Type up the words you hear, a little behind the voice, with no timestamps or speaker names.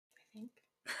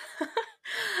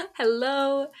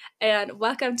Hello, and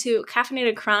welcome to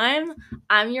Caffeinated Crime.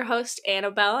 I'm your host,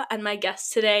 Annabelle, and my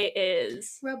guest today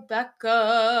is...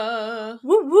 Rebecca.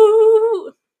 Woo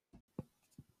woo!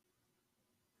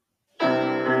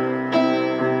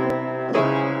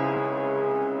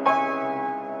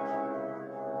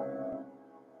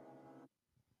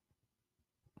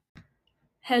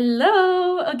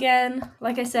 Hello again.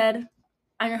 Like I said,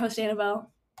 I'm your host,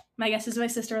 Annabelle. My guest is my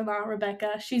sister-in-law,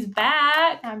 Rebecca. She's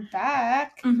back. I'm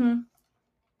back. Mm-hmm.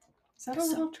 Is that a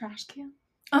little trash can?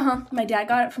 Uh-huh. My dad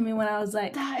got it for me when I was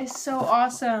like... That is so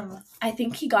awesome. I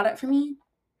think he got it for me.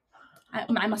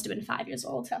 I must have been 5 years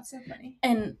old. That's so funny.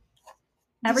 And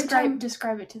every time...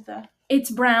 Describe it to the...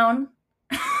 It's brown.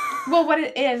 Well, what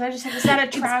it is, is that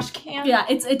a trash can? Yeah,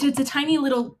 it's a tiny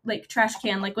little, like, trash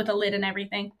can, like, with a lid and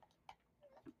everything.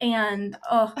 And,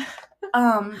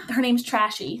 her name's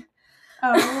Trashy.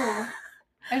 Oh.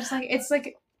 It's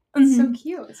Mm-hmm. so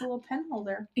cute. It's a little pen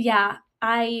holder. Yeah,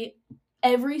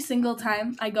 every single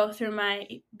time I go through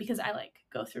because I, like,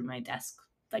 go through my desk,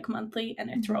 like, monthly,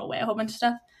 and I throw away a whole bunch of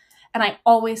stuff. And I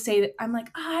always say that, I'm like,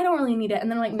 I don't really need it.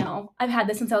 And then I'm like, no, I've had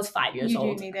this since I was 5 years old.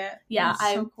 You do need it. Yeah, It's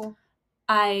so cool.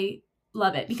 I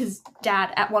love it because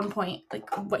Dad, at one point, like,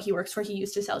 what he works for, he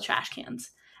used to sell trash cans.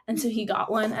 And so he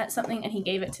got one at something and he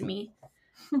gave it to me.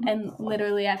 And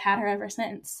literally, I've had her ever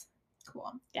since.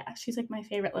 Cool. Yeah, she's like my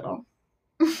favorite little.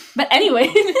 But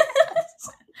anyway,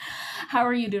 how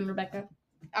are you doing, Rebecca?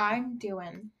 I'm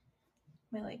doing.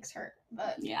 My legs hurt,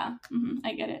 but yeah,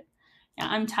 I get it. Yeah,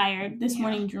 I'm tired. This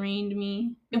morning drained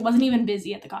me. It wasn't even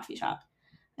busy at the coffee shop,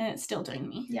 and it still drained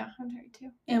me. Yeah, I'm tired too.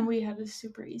 And we had a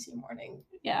super easy morning.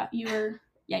 Yeah, you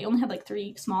only had like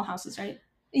 3 small houses, right?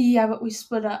 Yeah, but we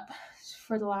split up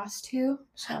for the last 2.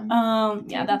 So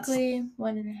yeah, that's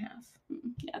 1.5.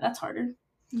 Yeah, that's harder.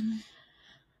 Mm-hmm.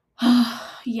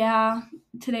 Yeah,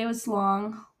 today was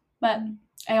long, but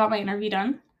I got my interview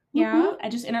done. Yeah, I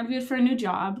just interviewed for a new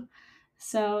job,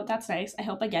 so that's nice. I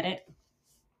hope I get it.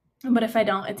 But if I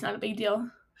don't, it's not a big deal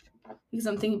because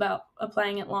I'm thinking about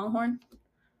applying at Longhorn.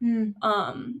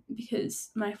 Because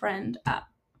my friend at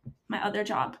my other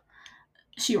job,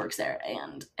 she works there,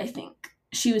 and I think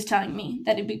she was telling me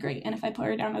that it'd be great, and if I put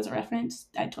her down as a reference,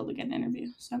 I'd totally get an interview.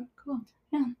 So cool.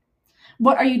 Yeah.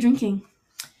 What are you drinking?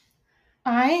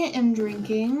 I am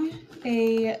drinking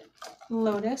a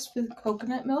Lotus with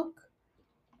coconut milk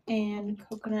and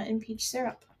coconut and peach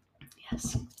syrup.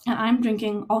 Yes. And I'm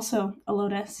drinking also a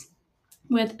Lotus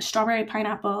with strawberry,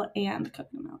 pineapple, and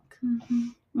coconut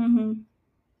milk.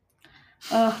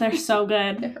 Oh, they're so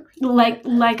good.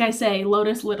 Like I say,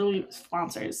 Lotus literally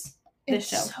sponsors this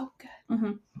show. It's so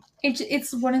good.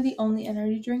 It's one of the only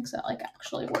energy drinks that like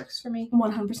actually works for me.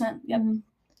 100%. Yep.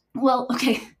 Well,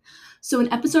 okay. So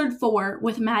in episode 4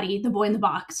 with Maddie, the boy in the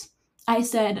box, I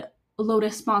said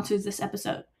Lotus sponsors this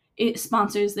episode. It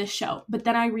sponsors this show. But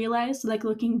then I realized, like,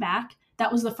 looking back,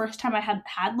 that was the first time I had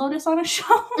Lotus on a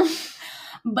show.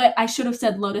 But I should have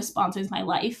said Lotus sponsors my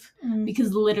life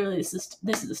because literally this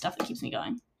is the stuff that keeps me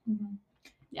going.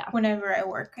 Yeah. Whenever I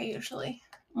work, I usually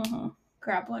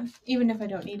grab one, even if I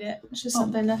don't need it. It's just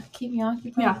something to keep me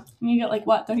occupied. Yeah. You get like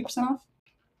what, 30% off?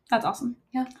 That's awesome.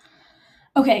 Yeah.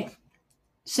 Okay.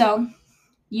 So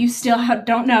you still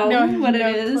don't know what it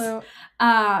is. Clue.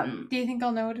 Do you think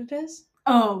I'll know what it is?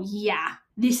 Oh yeah.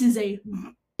 This is a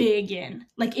big in.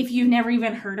 Like if you've never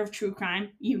even heard of true crime,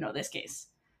 you know this case.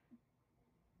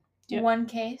 Yep. One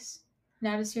case?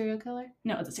 Not a serial killer?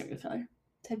 No, it's a serial killer.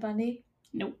 Ted Bundy?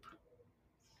 Nope.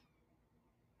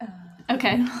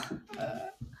 Okay.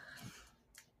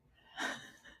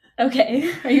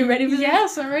 Okay. Are you ready for this?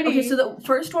 Yes, I'm ready. Okay, so the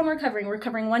first one we're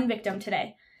covering one victim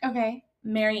today. Okay.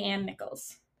 Mary Ann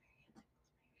Nichols.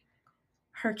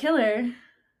 Her killer,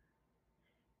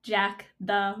 Jack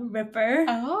the Ripper.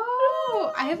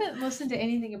 Oh, I haven't listened to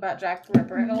anything about Jack the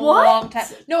Ripper in a long time.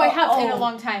 No, I have in a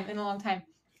long time.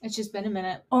 It's just been a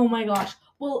minute. Oh my gosh.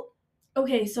 Well,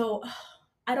 okay, so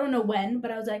I don't know when, but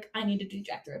I was like, I need to do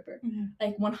Jack the Ripper.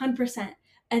 Like 100%.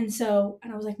 And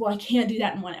I was like, well, I can't do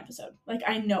that in one episode. Like,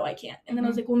 I know I can't. And then I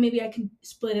was like, well, maybe I can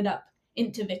split it up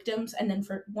into victims and then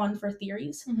for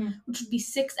theories, which would be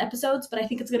 6 episodes, but I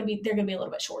think they're gonna be a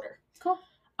little bit shorter. Cool.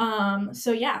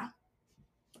 So yeah,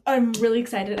 I'm really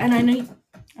excited, and I know.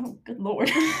 Oh, good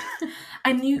lord!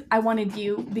 I knew I wanted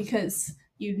you because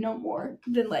you'd know more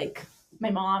than like my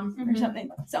mom or something.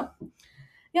 So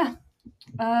yeah,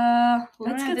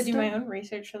 let's have to do my own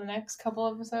research for the next couple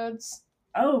episodes.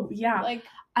 Oh yeah, like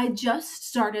I just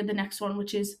started the next one,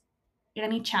 which is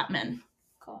Annie Chapman.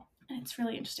 Cool. And it's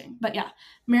really interesting. But yeah,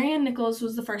 Mary Ann Nichols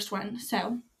was the first one.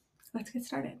 So let's get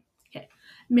started. Okay.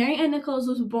 Mary Ann Nichols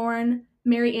was born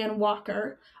Mary Ann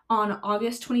Walker on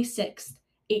August 26th,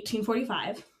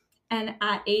 1845. And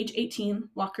at age 18,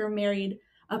 Walker married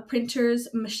a printer's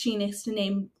machinist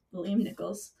named William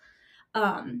Nichols.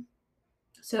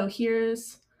 So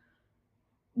here's,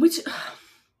 which,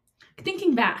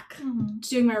 thinking back,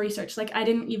 doing my research, like, I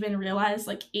didn't even realize,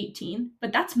 like, 18,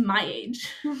 but that's my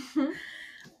age,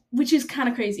 which is kind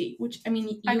of crazy, which, I mean,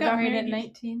 you I got married at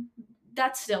 19.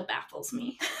 That still baffles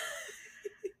me.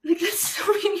 Like, that's so,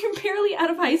 I mean, you're barely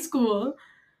out of high school.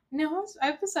 No,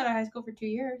 I was out of high school for 2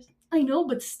 years. I know,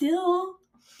 but still,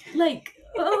 like,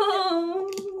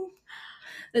 oh,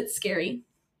 that's scary.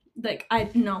 Like,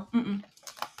 no.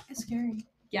 It's scary.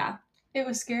 Yeah. It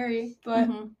was scary, but...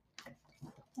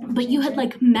 But you had,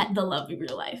 like, met the love of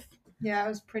your life. Yeah, it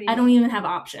was pretty... I don't even have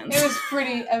options. It was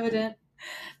pretty evident.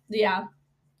 Yeah.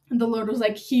 The Lord was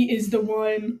like, he is the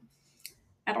one.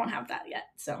 I don't have that yet,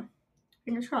 so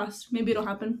fingers crossed. Maybe it'll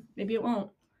happen. Maybe it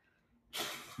won't.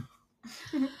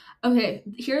 Okay,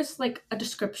 here's, like, a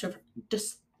description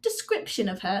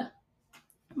of her.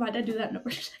 Why did I do that? No.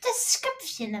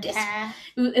 Description of her.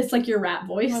 It's like your rap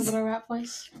voice. My little rap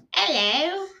voice.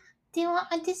 Hello. Do you want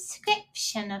a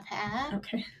description of her?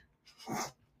 Okay.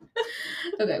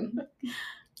 Okay.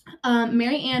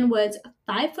 Mary Ann was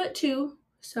 5'2",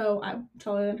 so I'm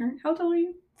taller than her. How tall are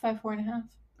you? 5'4.5".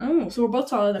 Oh, so we're both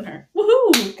taller than her.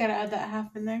 Woohoo! Gotta add that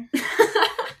half in there.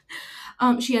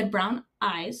 She had brown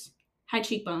eyes, high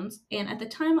cheekbones, and at the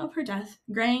time of her death,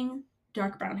 graying,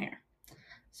 dark brown hair.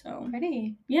 So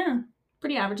Pretty. yeah,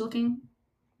 pretty average looking.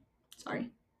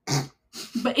 Sorry.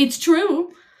 But it's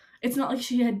true. It's not like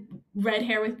she had red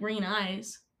hair with green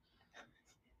eyes.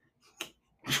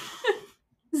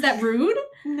 Is that rude?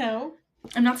 No.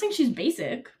 I'm not saying she's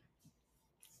basic.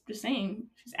 Just saying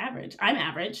she's average. I'm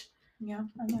average. Yeah,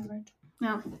 I'm average.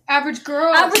 No. Average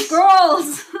girls. Average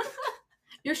girls!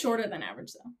 You're shorter than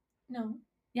average, though. No.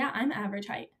 Yeah, I'm average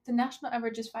height. The national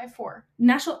average is 5'4".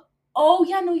 National... Oh,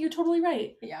 yeah, no, you're totally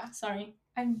right. Yeah. Sorry.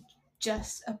 I'm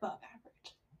just above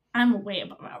average. I'm way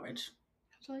above average.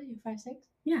 How tall are you? 5'6"?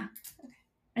 Yeah. Okay.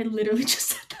 I literally just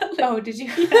said that. Oh, did you?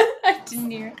 Yeah. I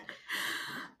didn't hear it.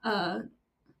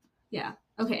 Yeah.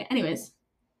 Okay, anyways.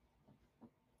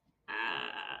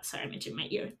 Sorry, I'm itching my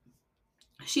ear.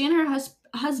 She and her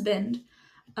husband,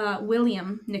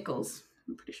 William Nichols,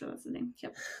 I'm pretty sure that's the name.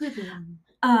 Yep.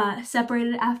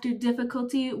 Separated after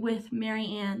difficulty with Mary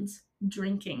Ann's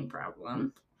drinking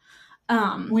problem.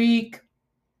 Weak.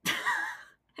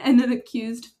 And an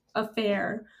accused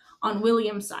affair on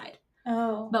William's side.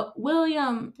 Oh. But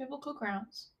William... Biblical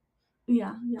grounds.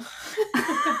 Yeah.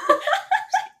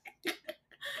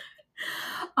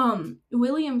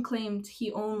 William claimed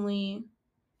he only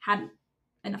had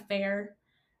an affair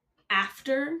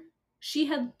after he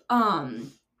had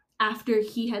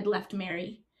left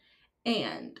Mary,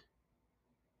 and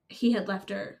he had left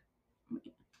her,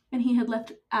 and he had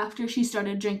left after she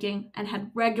started drinking and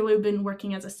had regularly been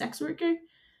working as a sex worker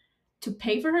to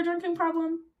pay for her drinking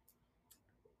problem.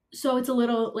 So it's a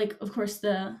little, like, of course,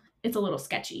 it's a little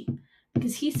sketchy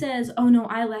because he says, oh no,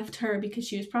 I left her because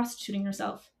she was prostituting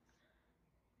herself.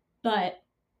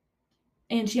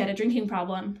 And she had a drinking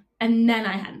problem, and then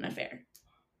I had an affair.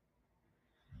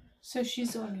 So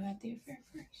she's the one who had the affair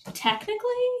first. Technically,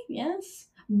 yes.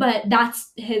 But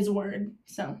that's his word,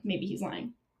 so maybe he's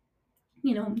lying.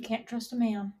 You know. You can't trust a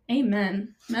man.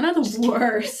 Amen. Men are the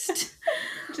worst.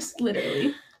 Just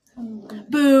literally. Oh,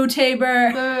 Boo,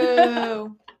 Tabor.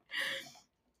 boo.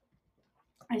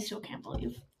 I still can't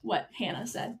believe what Hannah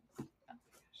said.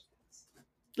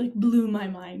 Like, blew my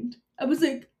mind. I was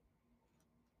like...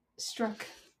 Struck.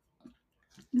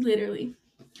 Literally.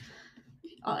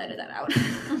 I'll edit that out.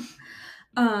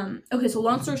 Okay, so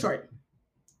long story short.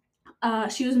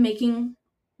 She was making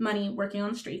money working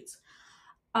on the streets.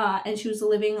 And she was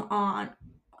living on...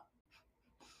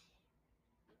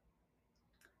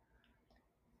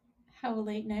 How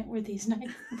late night were these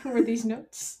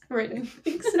notes written? I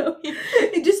think so.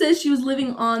 It just says she was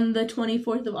living on the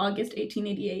 24th of August,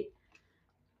 1888.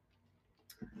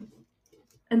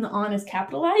 And the on is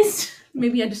capitalized?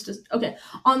 Maybe I just... Okay.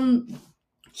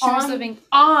 She was living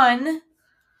on...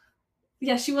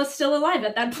 Yeah, she was still alive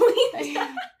at that point.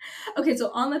 Okay, so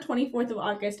on the 24th of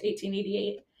August,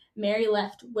 1888, Mary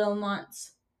left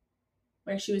Wilmot's,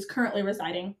 where she was currently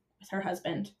residing with her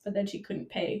husband, but then she couldn't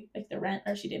pay, like, the rent,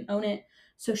 or she didn't own it,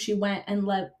 so she went and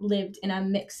lived in a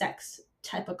mixed-sex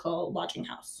typical lodging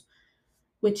house,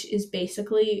 which is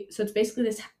basically... So it's basically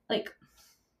this, like...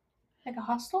 Like a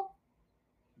hostel?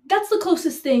 That's the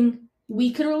closest thing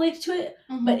we could relate to it,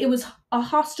 Mm-hmm. but it was a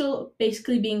hostel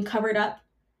basically being covered up.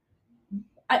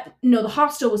 No, the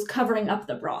hostel was covering up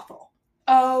the brothel.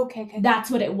 Oh, okay. That's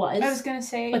what it was. I was gonna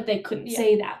say... But they couldn't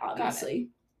say that, obviously.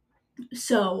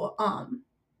 So,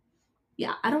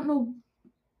 yeah, I don't know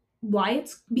why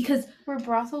it's because Were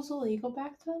brothels illegal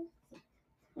back then?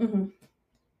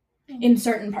 in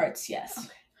certain parts, yes.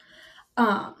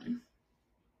 Okay.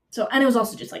 So, and it was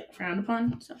also just like frowned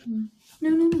upon. So,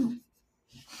 no.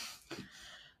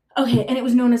 Okay, and it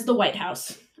was known as the White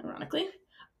House, ironically.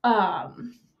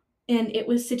 And it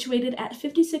was situated at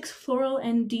 56 Floral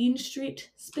and Dean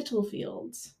Street,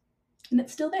 Spitalfields. And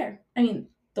it's still there. I mean,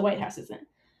 the White House isn't,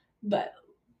 but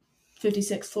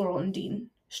 56 Floral and Dean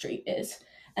Street is.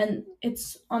 And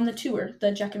it's on the tour,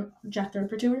 the Jack the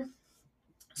Ripper tour.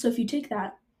 So if you take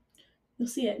that, you'll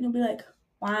see it and you'll be like,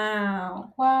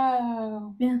 wow.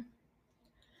 Wow. Yeah.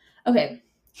 Okay.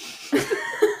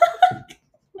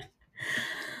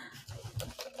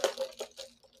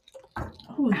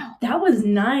 Oh, that was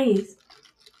nice.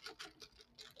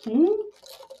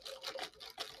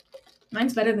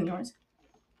 Mine's better than yours.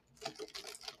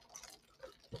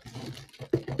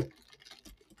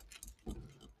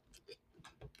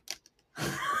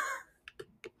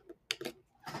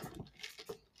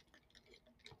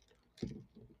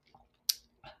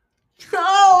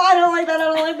 Oh, I don't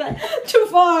like that. Too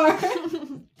far.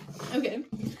 Okay.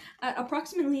 At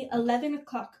approximately 11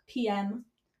 p.m.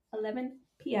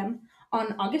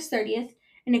 on August 30th,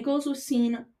 Nichols was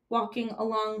seen walking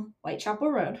along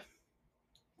Whitechapel Road,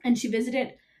 and she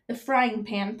visited the Frying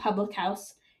Pan Public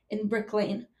House in Brick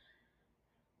Lane,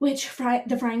 which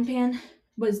the Frying Pan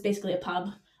was basically a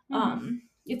pub.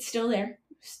 It's still there,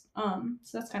 so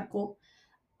that's kind of cool.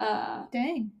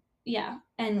 Dang. Yeah,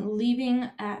 and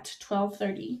leaving at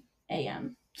 12:30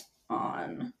 a.m.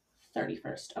 on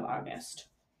 31st of August.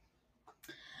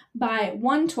 By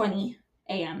 1:20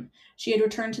 a.m., she had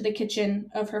returned to the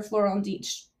kitchen of her Floral and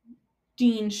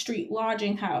Dean Street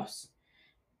lodging house,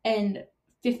 and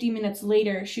 50 minutes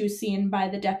later, she was seen by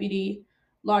the deputy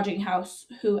lodging house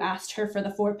who asked her for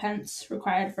the 4 pence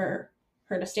required for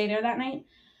her to stay there that night,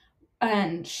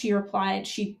 and she replied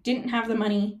she didn't have the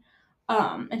money,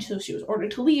 and so she was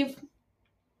ordered to leave.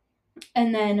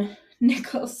 And then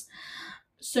Nichols,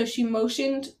 so she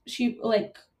motioned,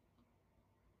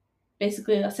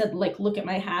 basically said, like, look at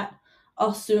my hat.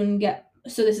 So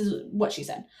this is what she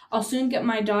said. I'll soon get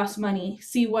my DOS money.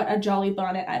 See what a jolly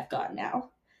bonnet I've got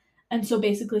now. And so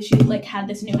basically she, like, had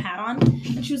this new hat on.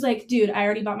 And she was like, dude, I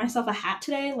already bought myself a hat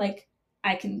today. Like,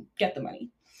 I can get the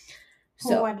money. So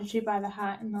Well, why did she buy the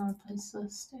hat and not a place to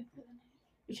stay for the night?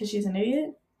 Because she's an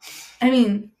idiot? I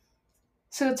mean...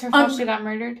 So it's her fault she got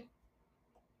murdered?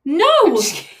 No!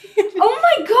 Oh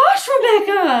my gosh,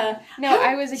 Rebecca! No,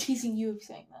 I was accusing you of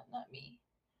saying that, not me.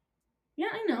 Yeah,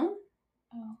 I know.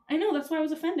 Oh. I know, that's why I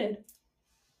was offended.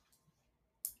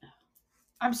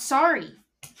 I'm sorry.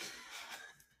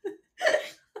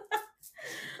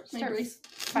 My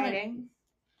fighting.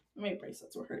 My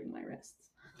bracelets were hurting my wrists.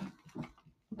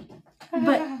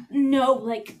 But no,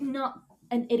 like, not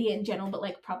an idiot in general, but,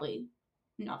 like, probably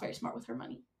not very smart with her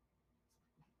money.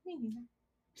 Me neither.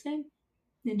 Same.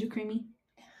 Ninja Creamy.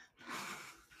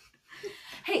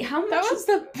 Hey, how much? That was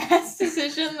the best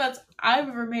decision I've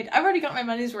ever made. I've already got my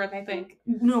money's worth, I think.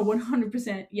 No,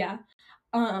 100%. Yeah.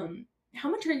 How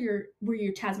much were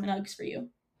your Tasman Uggs for you?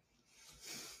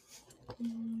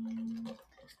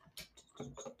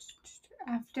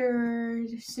 After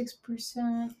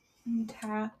 6% in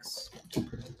tax,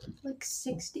 like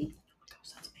 60. Oh,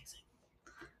 that's amazing.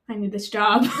 I need this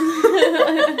job.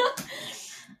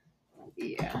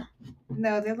 Yeah.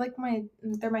 No, they're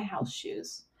my house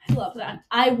shoes. I love that.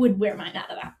 I would wear mine out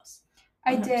of the house.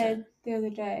 100%. I did the other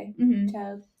day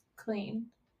to clean,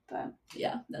 but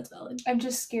yeah, that's valid. I'm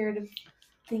just scared of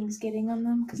things getting on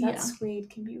them because that suede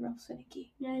can be real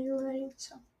finicky. Yeah, you're right.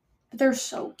 So, but they're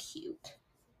so cute.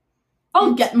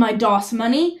 I'll get my DOS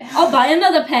money. I'll buy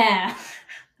another pair.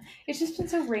 It's just been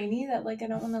so rainy that, like, I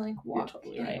don't want to, like, walk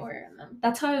totally anywhere in them.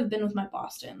 That's how I've been with my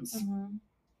Bostons. Mm-hmm.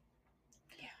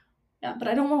 Yeah, but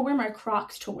I don't want to wear my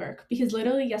Crocs to work because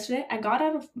literally yesterday I got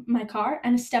out of my car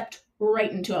and stepped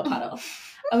right into a puddle.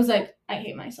 I was like, I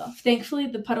hate myself. Thankfully,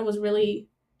 the puddle was really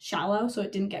shallow, so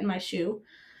it didn't get in my shoe.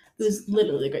 It was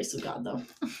literally the grace of God, though.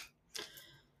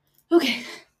 Okay,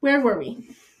 where were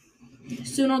we?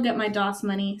 Soon I'll get my DOS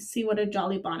money, see what a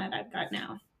jolly bonnet I've got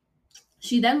now.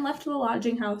 She then left the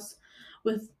lodging house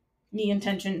with the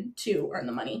intention to earn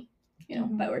the money,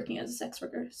 by working as a sex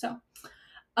worker. So,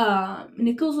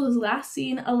 Nichols was last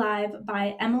seen alive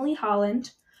by Emily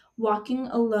Holland walking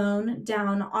alone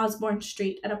down Osborne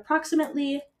Street at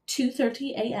approximately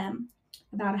 2:30 a.m.,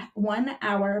 about 1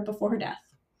 hour before her death.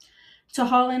 To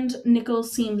Holland,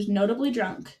 Nichols seemed notably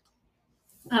drunk,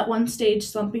 at one stage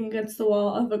slumping against the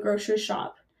wall of a grocer's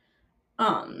shop.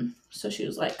 So she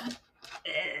was like,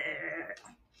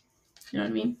 You know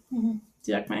what I mean? Mhm.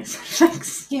 Do you like my sound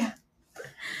effects? Yeah.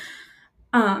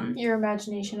 Um. Your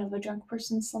imagination of a drunk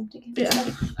person slumped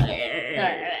against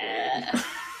Yeah.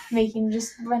 making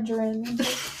just a bunch of random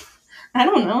I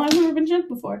don't know. I've never been drunk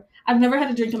before. I've never had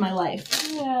a drink in my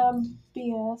life. Yeah,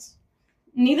 BS.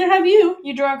 Neither have you.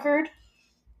 You drunkard?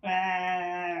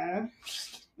 That's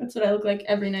what I look like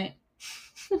every night.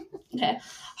 Okay.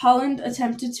 Holland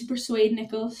attempted to persuade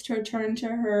Nichols to return to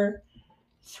her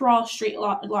Thrall Street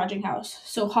lodging house.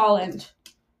 So Holland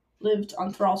lived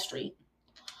on Thrall Street.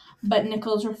 But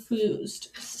Nichols refused,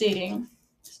 stating,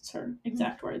 this is her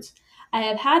exact words, "I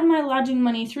have had my lodging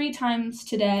money 3 times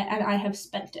today, and I have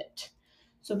spent it."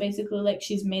 So basically, like,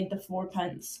 she's made the 4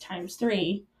 pence times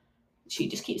 3. She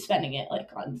just keeps spending it, like,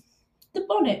 on the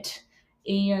bonnet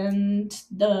and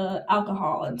the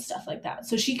alcohol and stuff like that.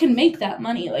 So she can make that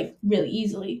money, like, really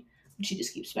easily, but she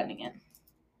just keeps spending it.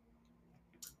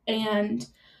 And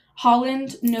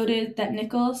Holland noted that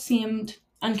Nichols seemed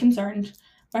unconcerned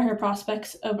by her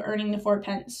prospects of earning the 4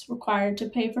 pence required to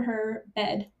pay for her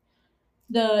bed.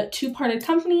 The 2 parted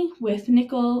company, with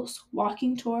Nichols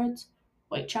walking towards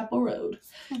Whitechapel Road.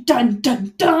 Dun,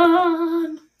 dun,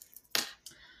 dun!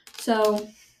 So,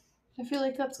 I feel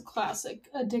like that's a classic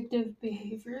addictive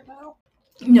behavior, though.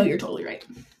 no, you're totally right.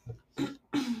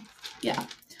 Yeah.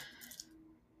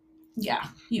 Yeah,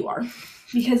 you are.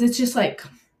 Because it's just like,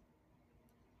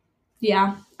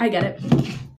 yeah, I get it.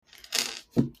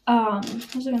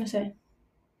 What was I going to say?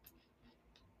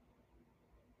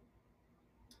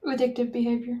 Addictive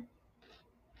behavior.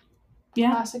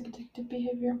 Yeah. Classic addictive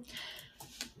behavior.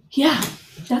 Yeah,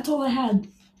 that's all I had.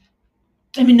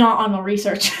 I mean, not on the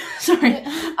research. Sorry.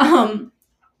 Yeah.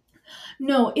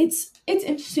 No, it's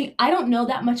interesting. I don't know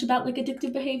that much about, like,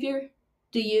 addictive behavior.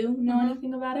 Do you know Mhm.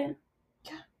 anything about it?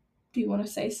 Yeah. Do you want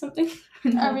to say something?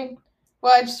 I mean,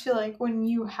 well, I just feel like when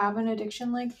you have an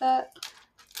addiction like that,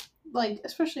 like,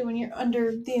 especially when you're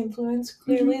under the influence,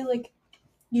 clearly, like,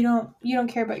 you don't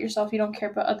care about yourself, you don't care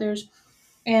about others.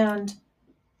 And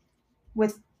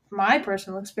with my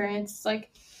personal experience, it's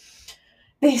like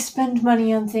they spend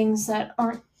money on things that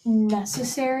aren't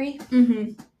necessary,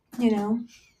 Mm-hmm. you know?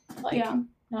 Like, Yeah.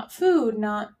 not food,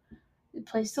 not a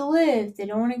place to live. They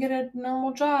don't want to get a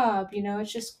normal job, you know?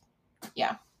 It's just,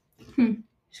 yeah.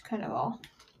 Just kind of all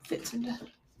fits into.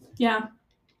 Yeah.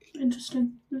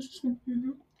 Interesting.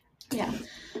 Mm-hmm. Yeah.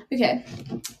 Okay.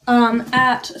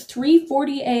 At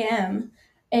 3:40 a.m.,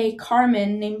 a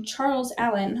carman named Charles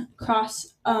Allen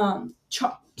Cross,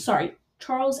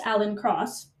 Charles Allen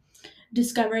Cross,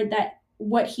 discovered that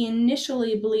what he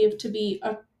initially believed to be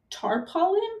a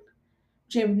tarpaulin,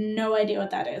 which I have no idea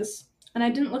what that is, and I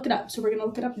didn't look it up, so we're gonna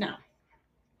look it up now.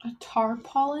 A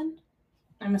tarpaulin?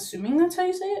 I'm assuming that's how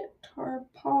you say it.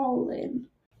 Tarpaulin.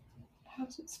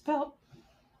 How's it spelled?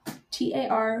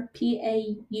 Tarpaulin.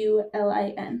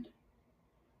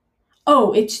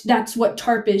 Oh, that's what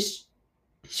TARP is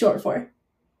short for.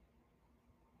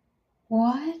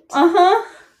 What? Uh-huh.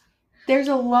 There's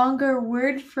a longer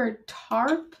word for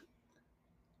tarp?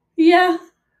 Yeah.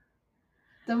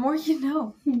 The more you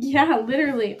know. Yeah,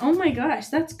 literally. Oh my gosh,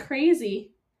 that's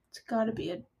crazy. It's gotta be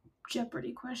a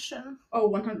Jeopardy question. Oh,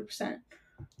 100%.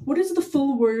 What is the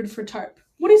full word for tarp?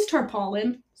 What is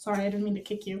tarpaulin? Sorry, I didn't mean to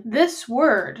kick you. This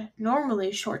word,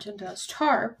 normally shortened as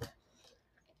tarp,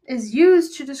 is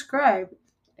used to describe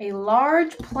a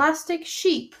large plastic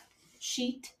sheet.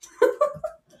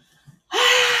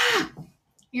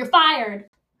 You're fired.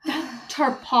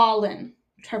 Tarpaulin.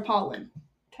 Tarpaulin?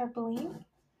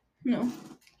 No.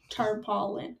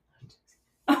 Tarpaulin.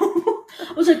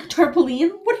 I was like, tarpaulin?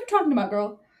 What are you talking about,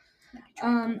 girl?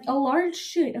 A large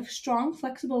sheet of strong,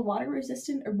 flexible,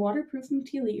 water-resistant or waterproof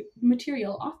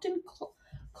material, often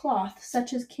cloth,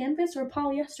 such as canvas or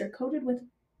polyester, coated with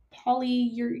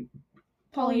polyurethane.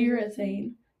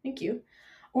 Thank you.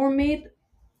 Or made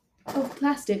of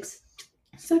plastics,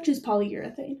 such as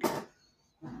polyurethane.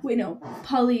 Wait, no.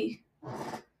 Polyethylene.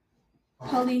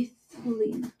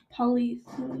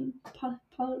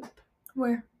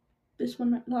 Where? This one,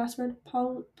 the last word.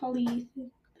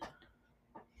 Polyethylene?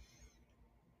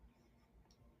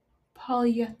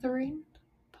 Polyethylene?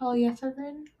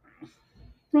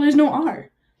 Well, there's no R.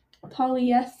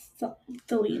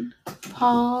 Polyethylene.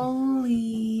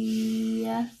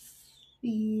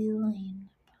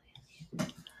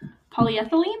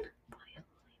 Polyethylene?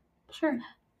 Sure.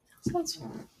 Sounds.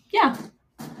 Yeah.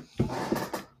 I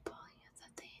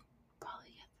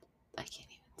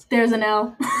can't even say. There's an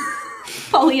L.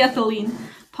 Polyethylene.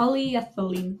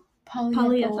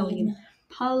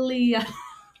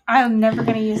 I'm never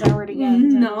gonna use that word again.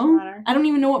 So No. it doesn't matter. I don't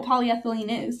even know what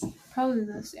polyethylene is. Probably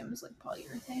the same as like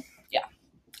polyurethane.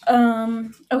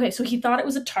 Okay, so he thought it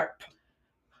was a tarp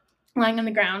lying on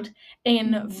the ground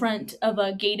in Mhm. front of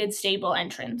a gated stable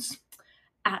entrance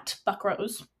at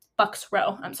Bucks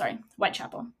Row,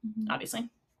 Whitechapel, obviously.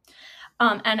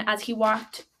 And as he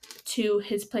walked to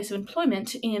his place of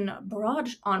employment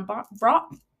on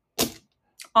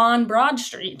Broad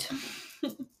Street,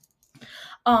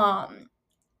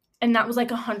 and that was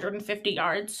like 150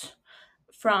 yards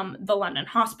from the London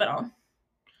hospital,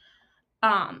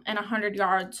 and 100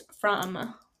 yards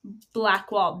from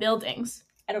Blackwall buildings.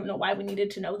 I don't know why we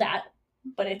needed to know that,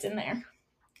 but it's in there.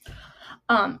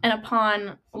 And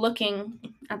upon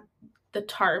looking at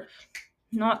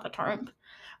not the tarp,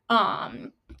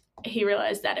 he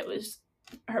realized that it was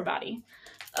her body,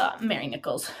 Mary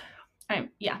Nichols.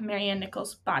 Marianne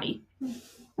Nichols' body.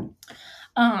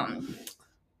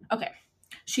 Okay.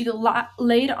 She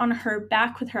laid on her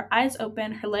back with her eyes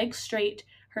open, her legs straight,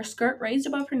 her skirt raised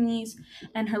above her knees,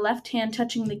 and her left hand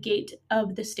touching the gate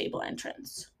of the stable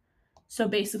entrance. So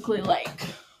basically, like,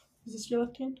 is this your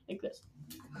left hand? Like this.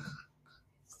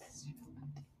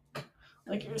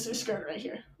 Like, here's her skirt right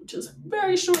here, which is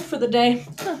very short for the day.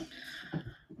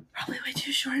 Probably way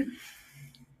too short.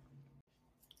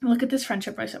 Look at this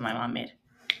friendship bracelet my mom made.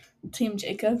 Team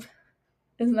Jacob.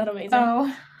 Isn't that amazing?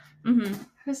 Oh. Mm-hmm.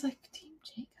 I was like, Team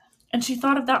Jacob. And she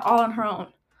thought of that all on her own.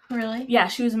 Really? Yeah,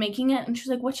 she was making it, and she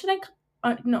was like, what should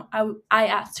I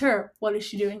asked her, what is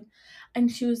she doing?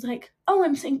 And she was like, oh,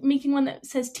 I'm making one that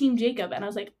says Team Jacob. And I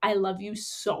was like, I love you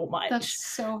so much. That's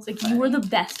so It's like, funny. you are the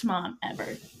best mom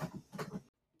ever.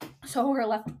 So her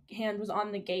left hand was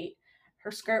on the gate.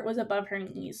 Her skirt was above her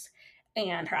knees,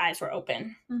 and her eyes were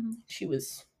open. Mm-hmm. She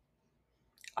was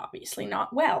obviously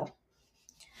not well.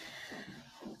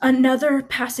 Another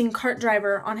passing cart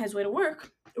driver on his way to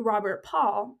work, Robert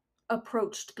Paul,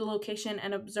 approached the location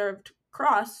and observed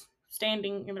Cross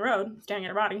standing in the road, staring at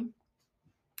her body.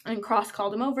 And Cross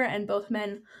called him over, and both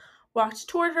men walked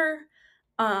toward her.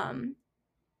 And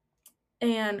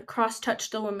Cross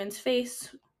touched the woman's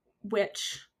face,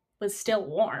 which was still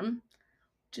warm,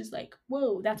 which is like,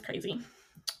 whoa, that's crazy.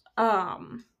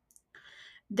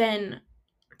 Then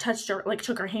touched her, like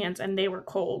took her hands, and they were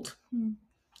cold. Mm.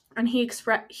 And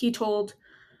he told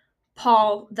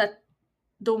Paul that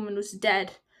the woman was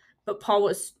dead, but Paul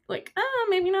was like,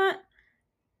 maybe not.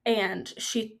 And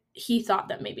he thought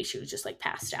that maybe she was just like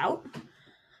passed out.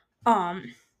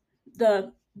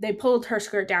 They pulled her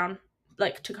skirt down,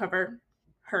 like to cover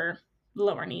her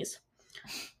lower knees.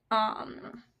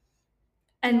 And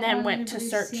then went to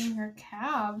search. Seeing her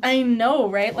calves. I know,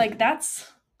 right? Like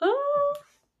that's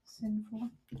sinful.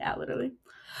 Yeah, literally.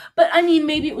 But I mean,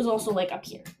 maybe it was also like up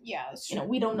here. Yeah, that's true. You know,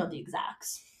 we don't know the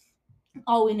exacts.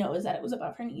 All we know is that it was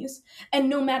above her knees. And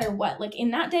no matter what, like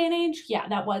in that day and age, yeah,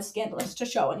 that was scandalous to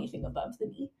show anything above the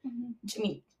knee. Mm-hmm. Which, I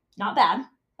mean, not bad.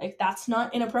 Like, that's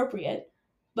not inappropriate.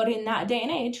 But in that day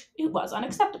and age, it was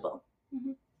unacceptable.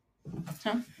 Mm-hmm.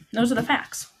 So, those are the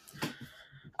facts.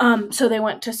 So they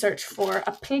went to search for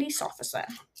a police officer.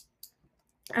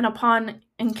 And upon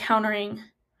encountering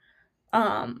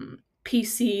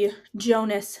PC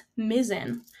Jonas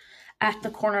Mizzen at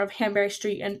the corner of Hanbury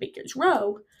Street and Baker's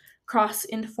Row, Cross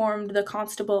informed the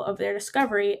constable of their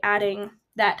discovery, adding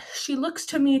that she looks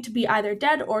to me to be either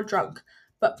dead or drunk,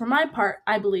 but for my part,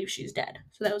 I believe she's dead.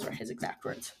 So those were his exact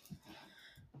words.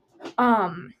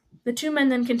 The two men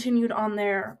then continued on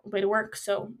their way to work,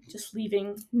 so just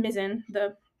leaving Mizzen,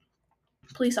 the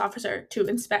police officer, to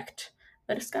inspect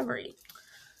the discovery.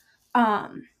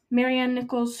 Marianne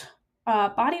Nichols'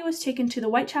 body was taken to the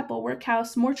Whitechapel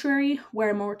Workhouse mortuary, where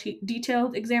a more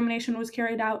detailed examination was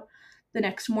carried out the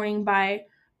next morning by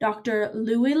Dr.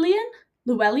 Llewellyn?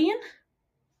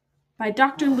 By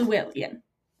Dr. Llewellyn.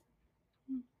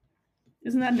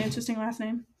 Isn't that an interesting last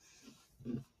name?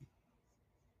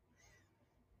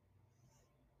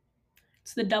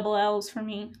 It's the double L's for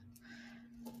me.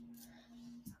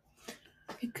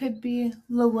 It could be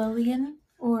Llewellyn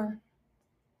or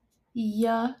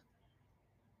Llewellyn.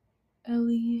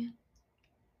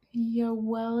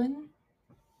 Llewellyn.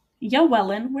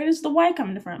 Where does the Y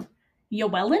come from?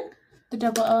 Llewellyn? The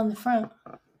double L in the front.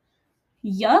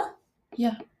 Yeah?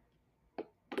 Yeah.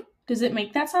 Does it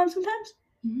make that sound sometimes?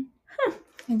 Mm-hmm. Huh.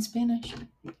 In Spanish.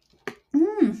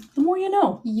 The more you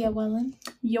know. Llewellyn.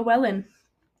 Llewellyn.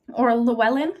 Or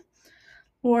Llewellyn.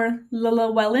 Or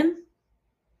Llewellyn.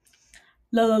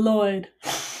 Lloyd.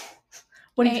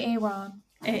 What do you Aaron.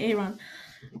 Aaron.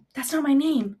 That's not my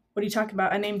name. What are you talking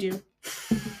about? I named you.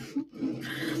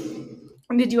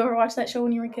 Did you ever watch that show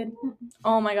when you were a kid?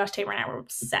 Oh my gosh, Taylor and I were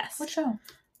obsessed. What show?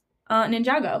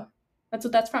 Ninjago. That's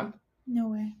what that's from. No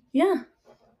way. Yeah.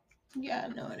 Yeah,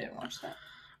 no, I didn't watch that.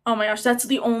 Oh my gosh, that's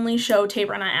the only show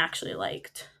Tabor and I actually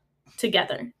liked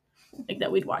together. Like,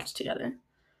 that we'd watch together.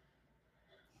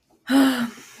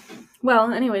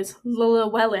 Well, anyways,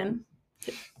 Llewellyn,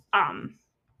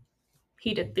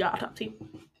 he did the autopsy.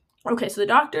 Okay, so the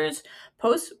doctor's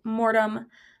post-mortem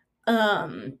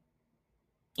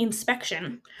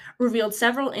inspection revealed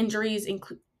several injuries,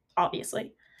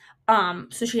 obviously.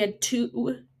 So she had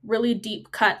 2 really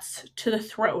deep cuts to the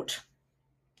throat,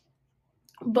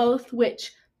 both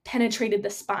which penetrated the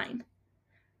spine.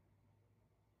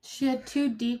 She had 2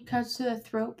 deep cuts to the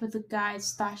throat, but the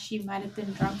guys thought she might have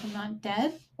been drunk and not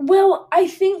dead. Well,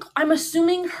 I'm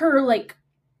assuming her, like,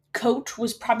 coat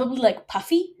was probably, like,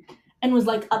 puffy and was,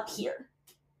 like, up here.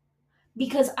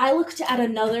 Because I looked at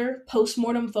another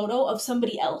post-mortem photo of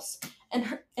somebody else, and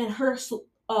her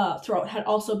throat had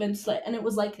also been slit, and it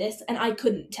was like this, and I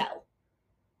couldn't tell.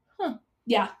 Huh.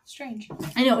 Yeah. Strange.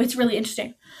 I know, it's really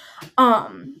interesting.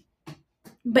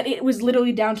 But it was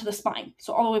literally down to the spine,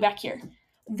 so all the way back here.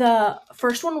 The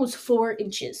first one was 4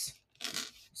 inches.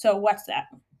 So what's that?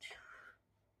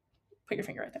 Put your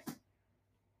finger right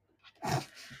there.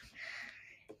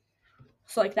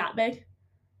 So like that big.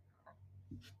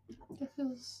 That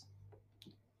feels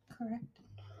correct.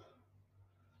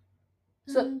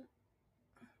 So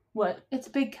what? It's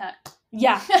a big cut.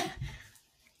 Yeah.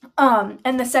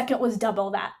 And the second was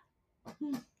double that.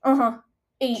 8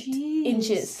 Jeez.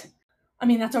 inches. I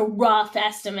mean, that's a rough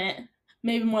estimate.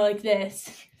 Maybe more like this.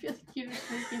 I feel like you're just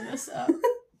making this up.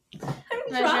 I'm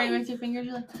Measuring trying. with your fingers,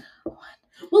 you're like,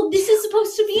 Well, this is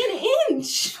supposed to be an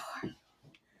inch.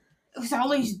 it was at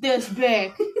least this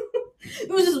big. It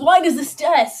was as wide as this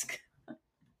desk.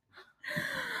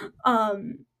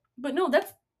 But no,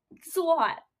 that's a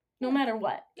lot. No matter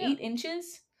what. Yeah. 8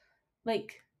 inches?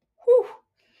 Like, whew.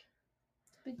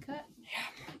 Big cut.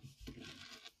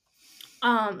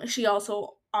 She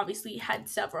also obviously had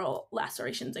several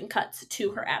lacerations and cuts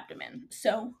to her abdomen.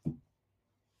 So, you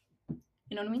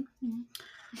know what I mean?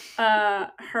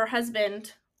 Mm-hmm. Her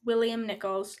husband, William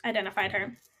Nichols, identified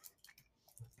her.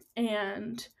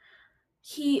 And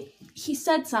he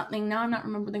said something. Now I'm not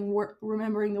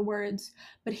remembering the words,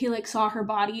 but he like saw her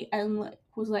body and like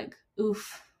was like,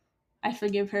 "Oof, I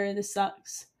forgive her. This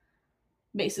sucks."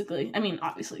 Basically, I mean,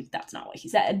 obviously that's not what he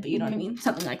said, but you know what I mean,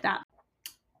 something like that.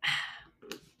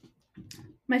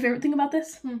 My favorite thing about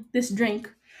this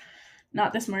drink,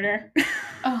 not this murder.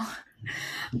 Oh.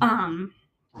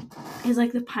 Is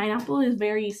like the pineapple is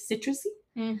very citrusy,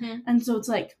 and so it's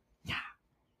like,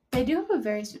 they do have a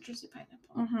very citrusy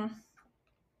pineapple.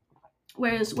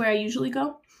 Whereas where I usually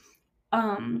go,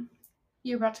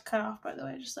 you're about to cut off, by the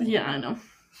way, just like yeah, I know.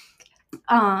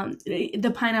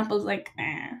 The pineapple's like,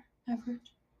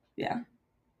 average. Yeah.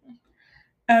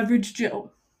 Average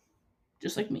Joe,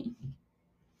 just like me.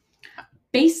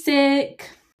 Basic.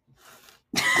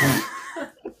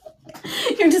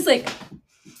 You're just like,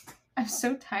 I'm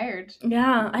so tired.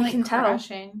 yeah, I like can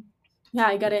crashing. tell. Yeah,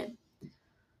 I get it.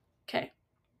 Okay.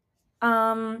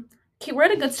 Okay, we're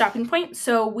at a good stopping point,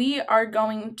 so we are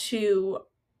going to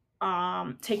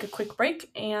take a quick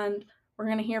break, and we're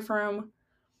gonna hear from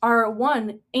our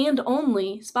one and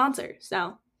only sponsor.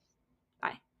 So,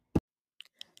 bye.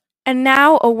 And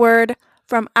now a word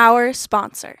from our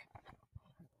sponsor.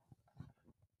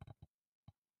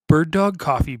 Bird Dog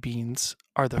coffee beans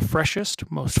are the freshest,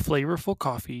 most flavorful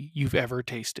coffee you've ever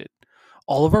tasted.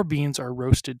 All of our beans are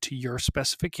roasted to your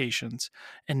specifications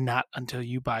and not until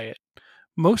you buy it.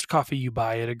 Most coffee you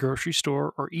buy at a grocery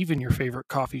store or even your favorite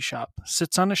coffee shop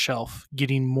sits on a shelf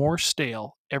getting more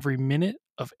stale every minute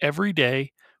of every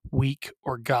day, week,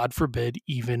 or God forbid,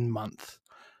 even month.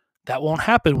 That won't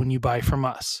happen when you buy from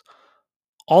us.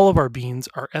 All of our beans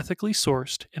are ethically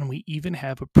sourced, and we even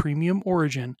have a premium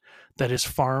origin that is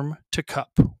farm to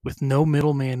cup with no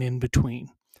middleman in between.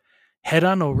 Head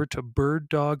on over to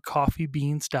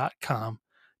birddogcoffeebeans.com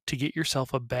to get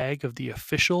yourself a bag of the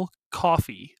official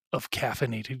coffee of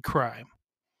caffeinated crime.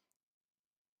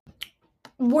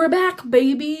 We're back,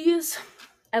 babies.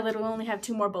 I literally only have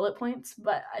 2 more bullet points,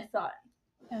 but I thought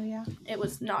Oh yeah. it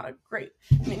was not a great,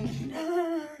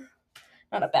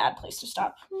 not a bad place to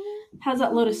stop. How's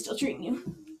that Lotus still treating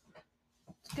you?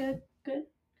 It's good. Good.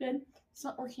 It's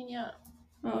not working yet.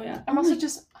 Oh yeah. I'm also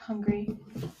just hungry.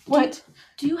 What?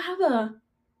 Do you have a?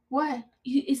 What?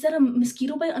 Is that a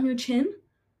mosquito bite on your chin?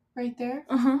 Right there?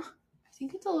 I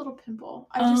think it's a little pimple.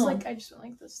 I just went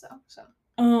like this though, so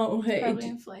Oh, okay. probably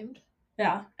inflamed.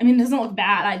 Yeah. I mean, it doesn't look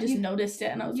bad. I just noticed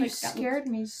it, and I was You like, that scared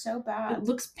me so bad. It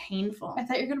looks painful. I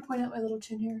thought you were gonna point out my little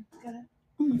chin here. Got it.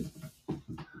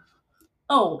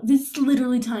 Oh, this is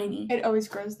literally tiny. It always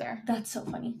grows there. That's so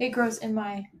funny. It grows in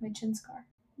my chin scar.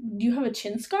 Do you have a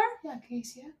chin scar? Yeah, can you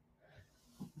see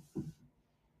it?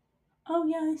 Oh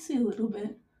yeah, I see a little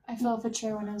bit. I fell off a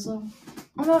chair when I was little.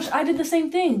 Oh gosh, I did the same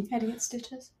thing. I had to get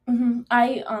stitches.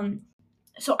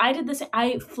 So I did this.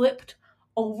 I flipped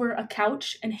over a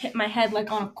couch and hit my head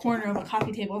like on a corner of a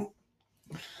coffee table.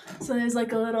 So there's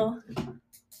like a little.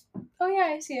 Oh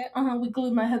yeah, I see it. We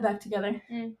glued my head back together.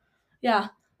 Mm. Yeah,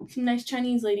 some nice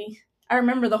Chinese lady. I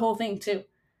remember the whole thing too.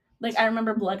 Like I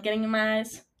remember blood getting in my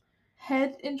eyes.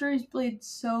 Head injuries bleed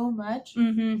so much.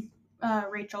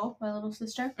 Rachel, my little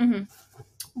sister,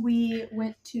 we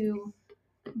went to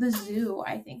the zoo,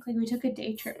 I think. Like, we took a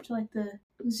day trip to, like, the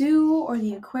zoo or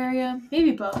the aquarium.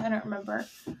 Maybe both. I don't remember.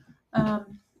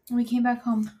 We came back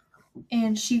home,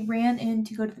 and she ran in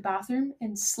to go to the bathroom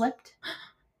and slipped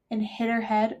and hit her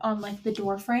head on, like, the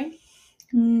door frame.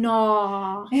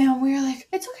 No. And we were like,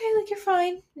 it's okay. Like, you're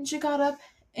fine. And she got up,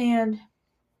 and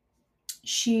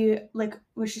she, like, it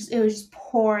was just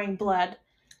pouring blood.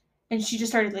 And she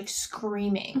just started, like,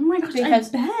 screaming. Oh my gosh,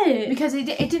 because, I bet. Because it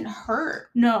didn't hurt.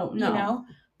 No. You know?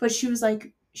 But she was,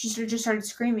 like, she just started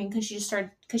screaming because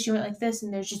she went like this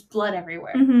and there's just blood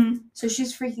everywhere. So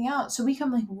she's freaking out. So we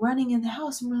come, like, running in the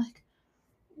house and we're like,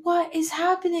 what is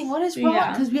happening? What is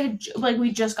wrong? Because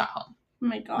we just got home. Oh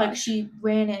my gosh. Like, she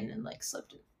ran in and, like,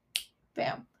 slipped it.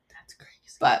 Bam. That's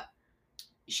crazy. But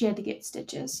she had to get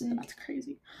stitches. And that's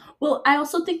crazy. Well, I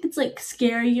also think it's, like,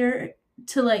 scarier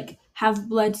to, like, have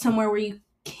blood somewhere where you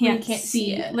can't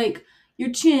see it. Like, your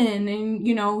chin and,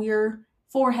 you know, your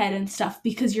forehead and stuff,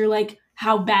 because you're like,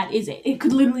 how bad is it? It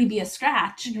could literally be a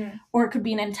scratch, or it could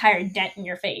be an entire dent in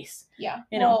your face. Yeah.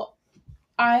 You know?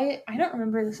 I don't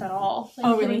remember this at all. Like,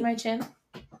 really? hitting my chin.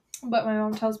 But my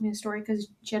mom tells me a story because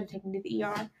she had to take me to the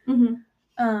ER.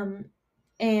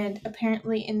 And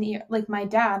apparently in the, like, my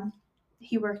dad,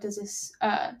 he worked as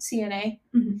a CNA.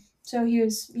 So he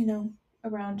was, you know,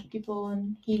 around people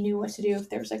and he knew what to do if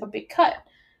there was, like, a big cut.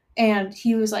 And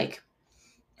he was, like,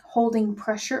 holding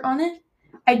pressure on it.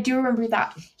 I do remember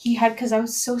that. He had, because I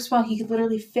was so small, he could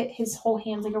literally fit his whole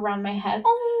hands, like, around my head.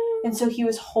 And so he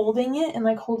was holding it and,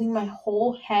 like, holding my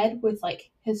whole head with, like,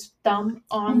 his thumb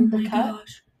on the cut.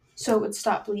 Gosh. So it would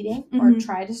stop bleeding or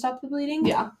try to stop the bleeding.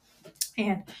 Yeah.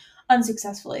 And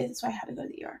unsuccessfully. That's why I had to go to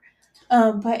the ER.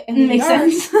 But in the ER,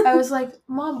 I was like,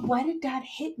 Mom, why did Dad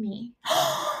hit me?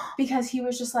 Because he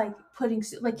was just, like, putting,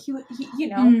 like, he you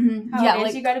know, how it is,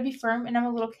 like, you gotta be firm, and I'm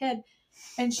a little kid.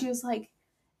 And she was like,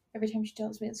 every time she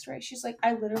tells me the story, she's like,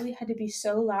 I literally had to be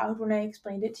so loud when I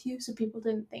explained it to you so people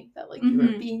didn't think that, like, you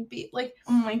were being beat. Like,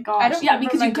 oh my gosh.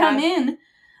 Because you come in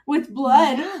with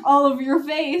blood all over your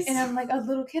face. And I'm, like, a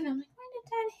little kid, and I'm like,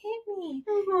 Dad hit me.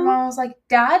 And Mom was like,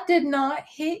 Dad did not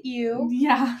hit you.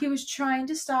 Yeah. He was trying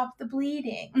to stop the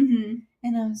bleeding.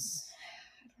 And I was,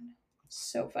 I don't know,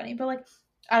 so funny. But, like,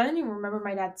 I don't even remember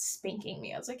my dad spanking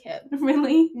me as a kid.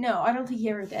 Really? No, I don't think he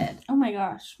ever did. Oh my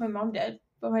gosh. My mom did,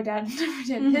 but my dad never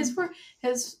did.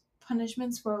 His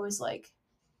punishments were always, like,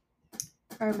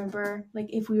 I remember, like,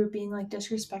 if we were being, like,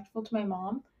 disrespectful to my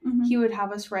mom, he would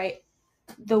have us write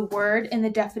the word and the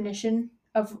definition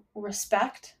of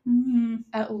respect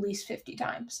at least 50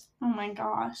 times. Oh my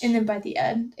gosh. And then by the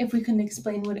end, if we couldn't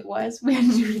explain what it was, we had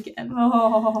to do it again.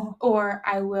 Or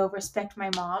I will respect my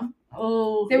mom.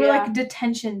 They were like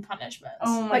detention punishments.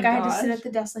 Oh my Like, gosh. I had to sit at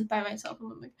the desk, like, by myself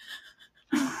and I'm like,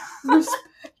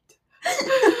 respect.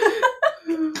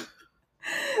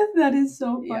 That is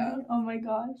so funny. Yeah. Oh my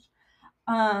gosh.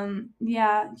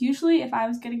 Yeah, usually if I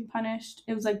was getting punished,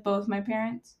 it was like both my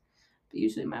parents. But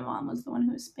usually my mom was the one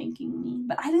who was spanking me.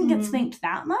 But I didn't get spanked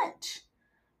that much.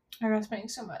 I got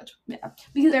spanked so much. Yeah.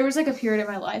 Because there was, like, a period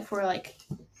in my life where, like,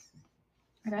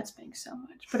 I got spanked so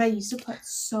much. But I used to put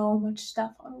so much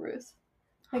stuff on Ruth.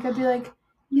 Like, I'd be like,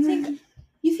 you think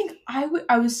I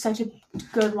was such a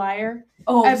good liar?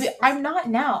 I'm not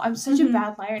now. I'm such a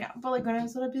bad liar now. But, like, when I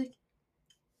was little, I'd be like,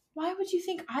 why would you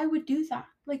think I would do that?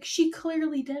 Like, she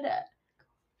clearly did it.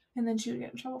 And then she would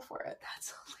get in trouble for it.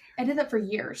 That's hilarious. I did that for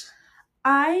years.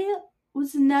 I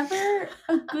was never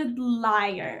a good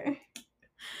liar.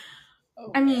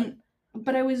 Oh, I mean,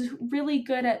 but I was really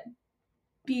good at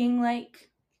being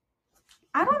like,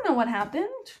 I don't know what happened.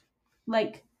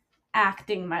 Like,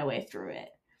 acting my way through it.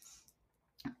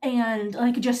 And,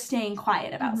 like, just staying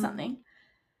quiet about something.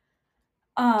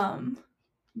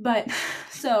 But,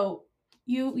 so,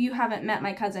 you haven't met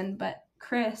my cousin, but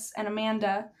Chris and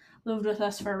Amanda lived with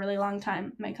us for a really long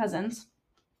time, my cousins.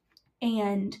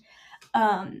 And,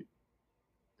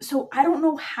 so I don't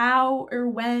know how or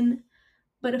when,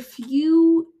 but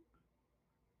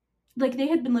like, they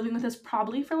had been living with us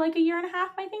probably for, like, a year and a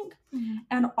half, I think.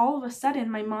 And all of a sudden,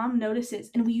 my mom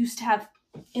notices, and we used to have,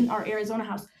 in our Arizona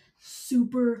house,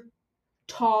 super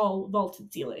tall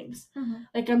vaulted ceilings. Mhm.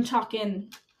 Like I'm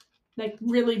talking like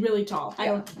really, really tall. I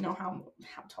don't know how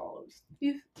tall it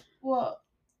was. Well,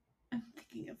 I'm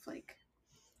thinking of like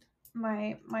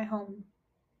my home,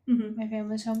 Mm-hmm. my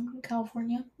family's home in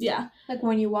California. Yeah. Like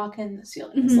when you walk in, the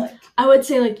ceiling is Mhm. like, I would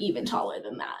say like even taller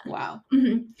than that. wow.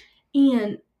 Mm-hmm.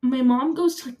 And my mom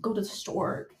goes to like go to the store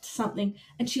or something,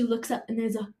 and she looks up and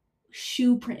there's a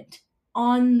shoe print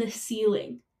on the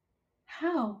ceiling.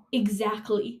 How?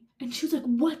 Exactly. And she was like,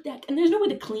 what the heck? And there's no way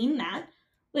to clean that.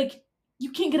 Like,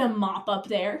 you can't get a mop up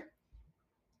there.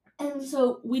 And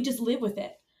so we just live with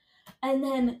it. And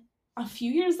then a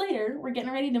few years later, we're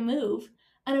getting ready to move.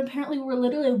 And apparently we're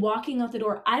literally walking out the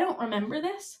door. I don't remember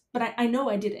this, but I know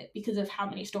I did it because of how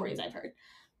many stories I've heard.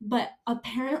 But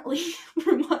apparently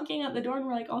we're walking out the door and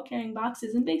we're like all carrying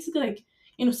boxes and basically like,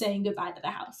 you know, saying goodbye to the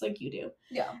house like you do.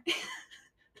 Yeah.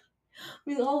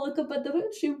 We all look up at the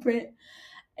shoe print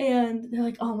and they're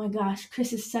like, oh my gosh,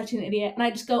 Chris is such an idiot. And I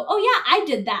just go, oh yeah, I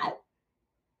did that.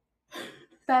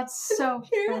 That's so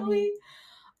Apparently.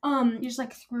 funny. You just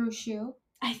like threw a shoe?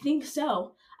 I think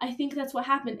so. I think that's what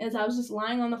happened is I was just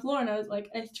lying on the floor and I was like,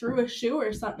 I threw a shoe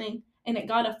or something and it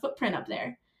got a footprint up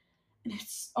there. And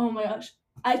it's, oh my gosh.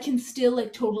 I can still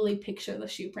like totally picture the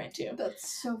shoe print too.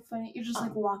 That's so funny. You're just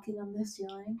like walking on the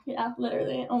ceiling. Yeah,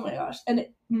 literally. Oh my gosh. And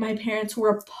my parents were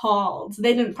appalled.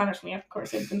 They didn't punish me, of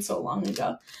course. It had been so long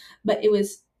ago. But it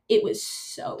was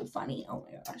so funny. Oh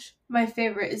my gosh. My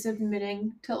favorite is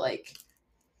admitting to like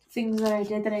things that I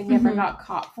did that I never Mhm. got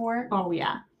caught for. Oh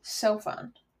yeah. So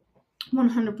fun.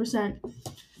 100%.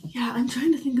 Yeah, I'm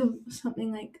trying to think of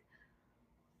something like,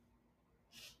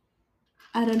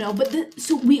 I don't know, but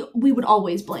so we would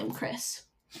always blame Chris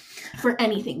for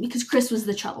anything because Chris was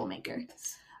the troublemaker.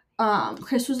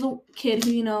 Chris was the kid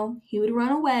who, you know, he would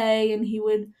run away and he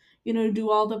would, you know, do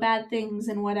all the bad things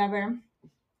and whatever.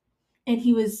 And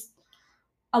he was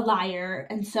a liar,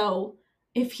 and so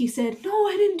if he said, no,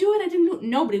 I didn't do it,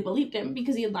 nobody believed him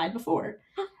because he had lied before.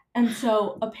 And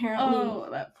so apparently... Oh,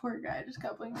 that poor guy just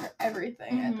got blamed for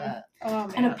everything, Mhm. I bet. Oh,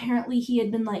 man. And apparently he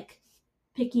had been, like,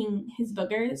 picking his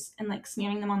boogers and, like,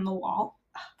 smearing them on the wall.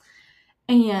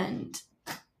 And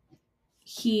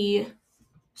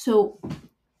so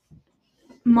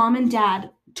Mom and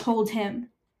Dad told him,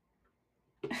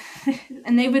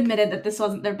 and they've admitted that this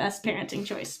wasn't their best parenting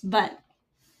choice, but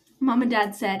Mom and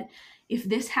Dad said, if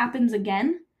this happens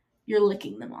again, you're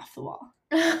licking them off the wall.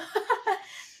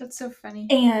 That's so funny.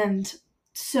 And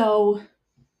so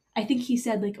I think he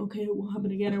said, like, okay, it will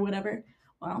happen again or whatever.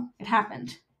 Well, it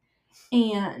happened.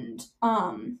 And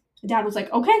Dad was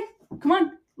like, okay, come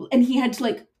on. And he had to,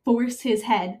 like, force his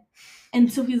head.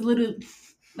 And so he's literally,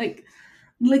 like,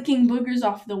 licking boogers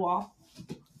off the wall.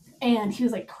 And he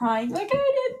was, like, crying, like,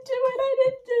 I didn't do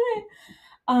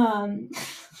it.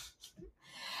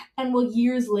 And well,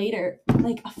 years later,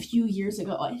 like, a few years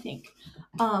ago, I think,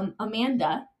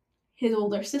 Amanda, his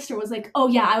older sister, was like, oh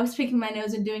yeah, I was picking my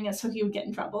nose and doing it so he would get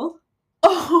in trouble.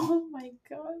 Oh my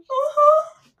gosh.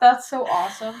 That's so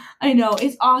awesome. I know,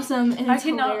 it's awesome and it's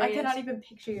hilarious. I cannot even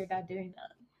picture your dad doing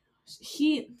that.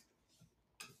 He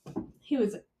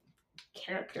was a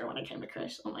character when it came to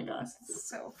Chris. Oh my gosh. It's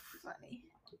so funny.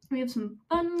 We have some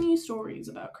funny stories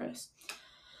about Chris.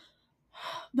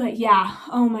 But yeah,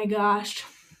 oh my gosh.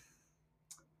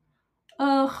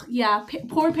 Ugh, yeah,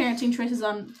 poor parenting choices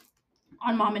on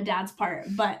Mom and Dad's part,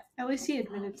 but At least he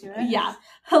admitted to it. yeah,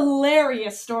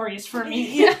 hilarious stories for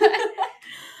me.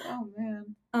 Oh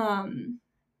man.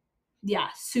 Yeah,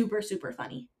 super, super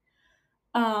funny.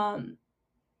 Where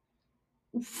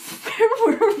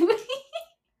were we?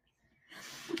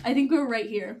 I think we were right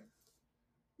here.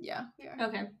 Yeah, we are.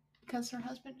 Okay. Because her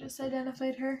husband just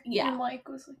identified her. Yeah. And Mike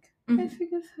was like, Mhm. I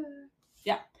forgive her.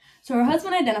 So her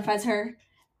husband identifies her,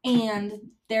 and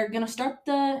they're gonna start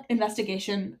the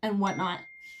investigation and whatnot.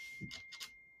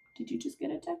 Did you just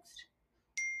get a text?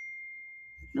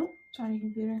 Nope. It's on your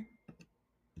computer.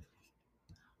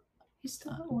 He's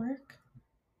still at work.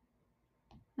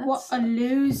 What a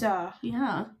loser.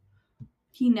 Yeah.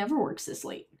 He never works this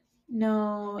late.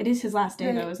 No. It is his last day,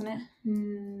 Right. though, isn't it?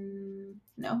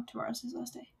 No, tomorrow's his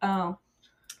last day. Oh.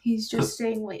 He's just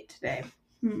staying late today.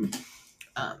 Hmm.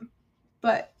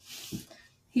 But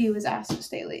he was asked to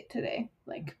stay late today,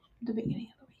 like the beginning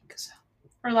of the week, so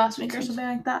or last week Makes or sense. something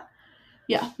like that.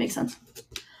 Yeah, makes sense.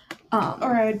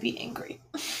 Or I would be angry.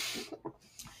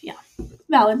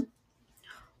 Valid.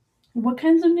 What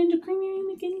kinds of Ninja Cream are you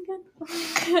making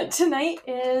again? Tonight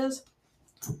is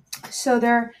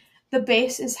the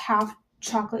base is half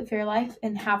chocolate Fairlife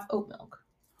and half oat milk.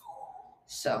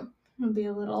 So it'll be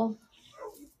a little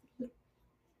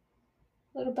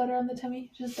A little better on the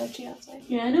tummy. Just itchy outside.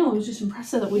 Yeah, I know. It was just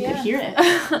impressive that we could Yeah. hear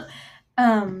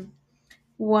it.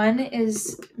 One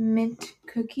is mint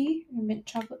cookie, or mint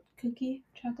chocolate cookie,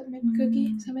 mint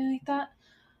cookie, something like that.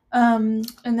 And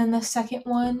then the second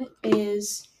one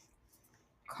is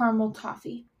caramel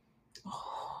toffee.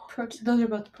 Those are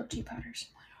both protein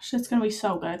powders. It's gonna be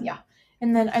so good. Yeah.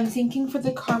 And then I'm thinking for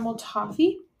the caramel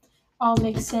toffee, I'll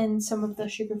mix in some of the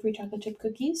sugar-free chocolate chip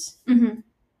cookies. Mm-hmm.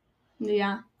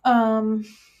 Yeah. And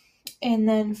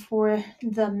then for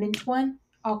the mint one,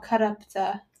 I'll cut up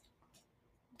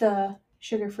the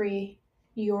sugar-free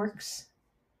Yorks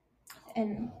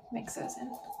and mix those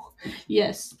in.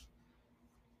 Yes.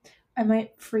 I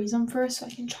might freeze them first so I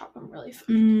can chop them really fast.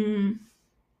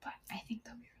 But I think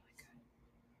they'll be really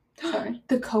good. Sorry.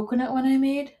 The coconut one I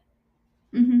made.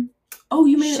 Mm-hmm. Oh,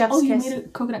 you made Chef's you kiss. made a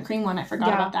coconut cream one. I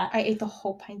forgot about that. I ate the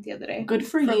whole pint the other day. Good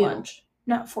for you. Lunch.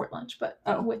 Not for lunch, but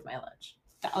Oh. with my lunch.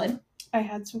 Valid. I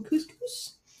had some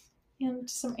couscous and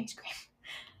some ice cream.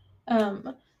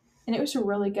 And it was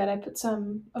really good. I put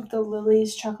some of the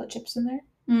Lily's chocolate chips in there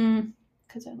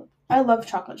because I love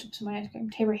chocolate chips in my ice cream.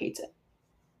 Tabor hates it.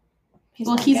 He's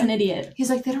an idiot. He's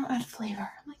like, they don't add flavor.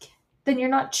 I'm like, then you're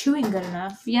not chewing good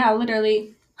enough. Yeah,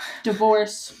 literally.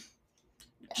 Divorce.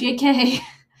 JK.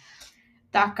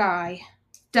 That guy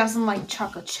doesn't like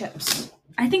chocolate chips.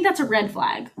 I think that's a red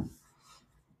flag.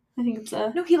 I think it's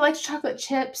a... No, he likes chocolate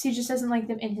chips. He just doesn't like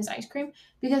them in his ice cream.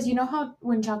 Because you know how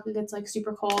when chocolate gets like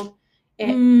super cold, yeah.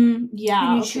 and you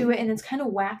okay. chew it and it's kind of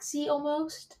waxy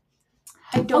almost?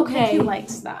 I don't think he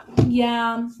likes that.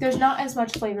 Yeah. There's not as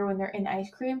much flavor when they're in ice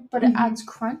cream, but it adds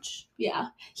crunch. Yeah.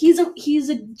 He's a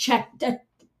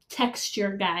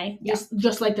texture guy,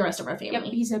 just like the rest of our family. Yep,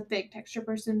 he's a big texture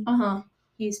person. Uh-huh.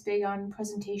 He's big on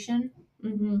presentation.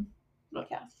 Mm-hmm.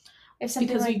 Yeah. If something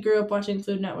Because we grew up watching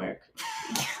Food Network.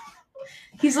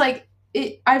 He's like,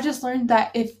 I've just learned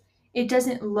that if it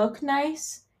doesn't look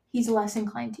nice, he's less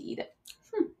inclined to eat it.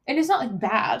 And it's not like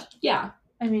bad. Yeah.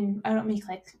 I mean, I don't make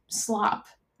like slop.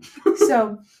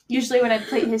 So usually when I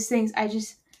plate his things, I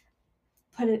just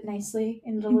put it nicely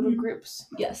in the little groups.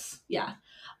 Yes. Yeah.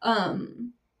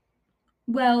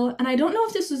 Well, and I don't know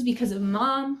if this was because of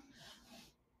Mom.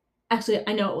 Actually,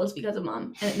 I know it was because of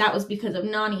Mom. And that was because of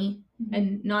Nani. Mm-hmm.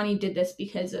 And Nani did this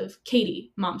because of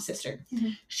Katie, Mom's sister. Mm-hmm.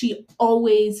 She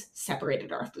always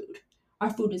separated our food. Our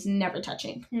food is never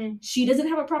touching. Mm. She doesn't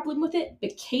have a problem with it,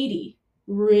 but Katie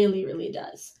really, really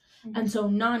does. Mm-hmm. And so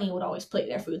Nani would always plate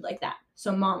their food like that.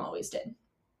 So Mom always did.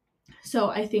 So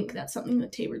I think that's something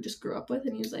that Tabor just grew up with.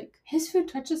 And he was like... His food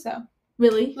touches though.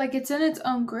 Really? Like it's in its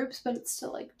own groups, but it's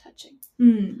still like touching.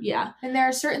 Yeah. And there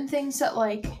are certain things that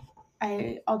like,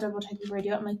 I'll double check before I do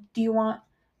it. I'm like, do you want,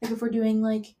 like if we're doing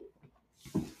like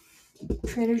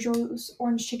Trader Joe's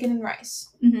orange chicken and rice,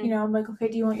 Mm-hmm. you know, I'm like, okay,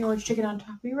 do you want your orange chicken on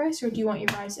top of your rice or do you want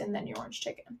your rice and then your orange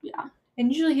chicken? Yeah.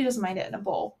 And usually he doesn't mind it in a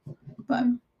bowl. But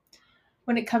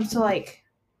when it comes to like,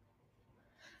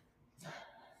 I'm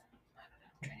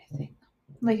trying to think.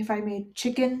 Like if I made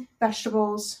chicken,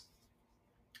 vegetables,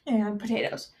 and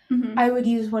potatoes, I would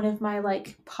use one of my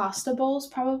like pasta bowls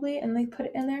probably and like put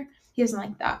it in there. He doesn't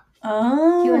like that.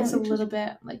 Oh. He likes a little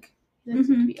bit like he likes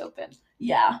it to be open.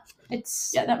 Yeah.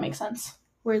 It's That makes sense.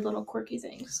 weird little quirky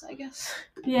things, I guess.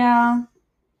 Yeah.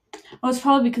 Well, it's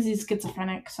probably because he's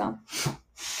schizophrenic, so.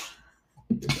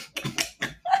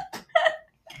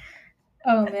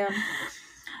 Oh man.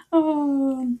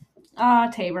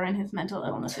 Tabor and his mental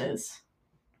illnesses.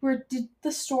 Did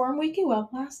the storm wake you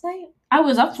up last night? I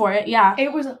was up for it, yeah.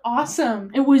 It was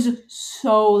awesome. It was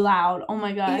so loud. Oh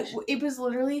my gosh. It was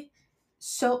literally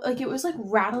so like it was like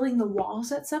rattling the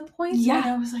walls at some point. Yeah. And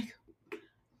I was like,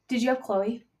 did you have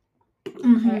Chloe?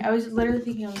 Mhm. Okay. I was literally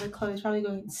thinking, I was like, Chloe's probably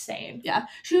going insane. Yeah.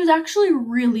 She was actually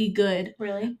really good.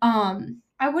 Really? I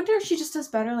I wonder if she just does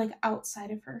better like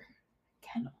outside of her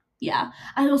kennel. Yeah.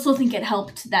 I also think it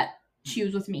helped that she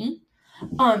was with me.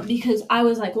 Because I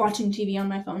was like watching TV on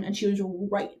my phone and she was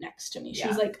right next to me. She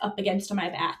was like up against my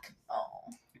back. Oh.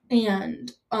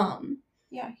 And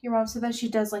Yeah, your mom said that she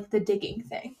does like the digging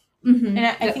thing. mhm. And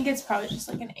I think it's probably just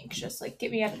like an anxious, like,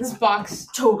 get me out of this box.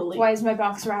 Totally. Why is my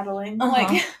box rattling? Uh-huh.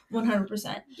 Like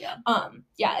 100%. Yeah.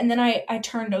 Yeah, and then I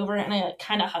turned over and I like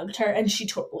kind of hugged her and she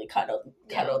totally cuddled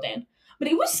in. But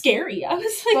it was scary. I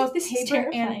was like, both this is Tabor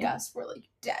terrifying. and Gus were like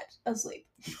dead asleep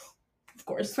Of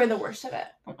course. for the worst of it.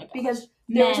 Oh my god. Because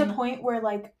there was a Men. point where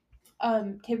like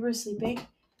Tabor was sleeping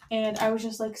and I was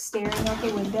just like staring out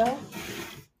the window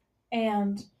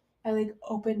and I like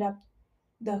opened up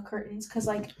the curtains because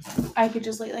like I could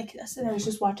just lay like this and I was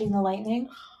just watching the lightning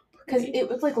because it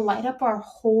would like light up our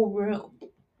whole room.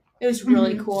 It was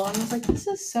really cool and I was like, this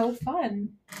is so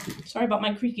fun. Sorry about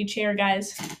my creaky chair,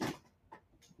 guys.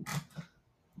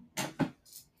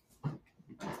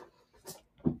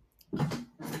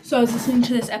 So I was listening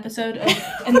to this episode of,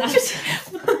 and that's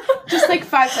Just like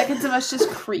 5 seconds of us just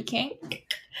creaking.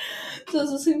 so I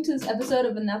was listening to this episode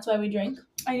of And That's Why We Drink.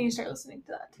 I need to start listening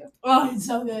to that too. Oh, it's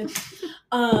so good.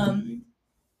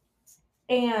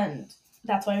 And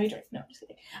that's why we drink. No, just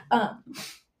kidding.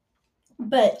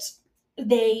 But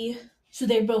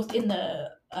they're both in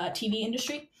the TV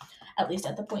industry, at least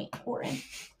at the point we're in.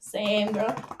 Same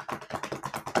girl.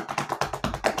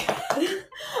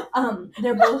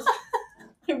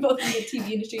 They're both in the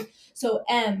TV industry. So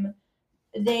M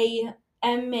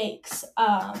makes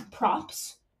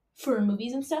props for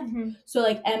movies and stuff. Mm-hmm. So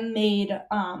like M made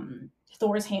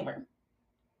Thor's hammer.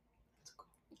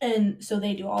 And so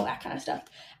they do all that kind of stuff.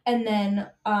 And then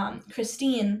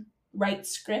Christine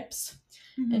writes scripts,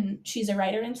 and she's a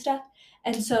writer and stuff.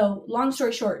 And so, long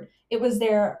story short, it was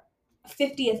their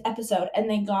 50th episode, and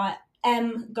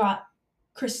M got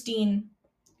Christine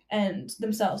and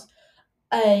themselves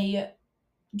a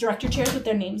director chairs with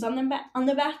their names on the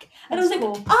back. And I was like,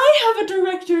 cool. I have a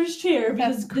director's chair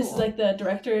because That's this is cool. like the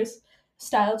director's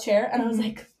style chair. And I was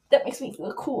like, that makes me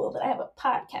feel cool that I have a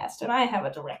podcast and I have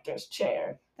a director's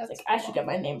chair. I was like, I should get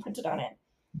my name printed on it.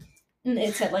 And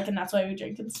it said like, and that's why we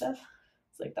drink and stuff.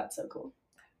 It's like, that's so cool.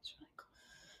 That's really cool.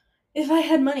 If I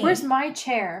had money. Where's my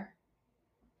chair?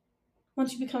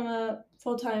 Once you become a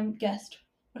full-time guest,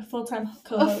 a full-time A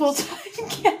co-host. full-time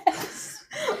guest.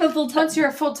 Once you're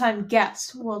a full-time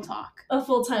guest, we'll talk. A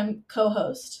full-time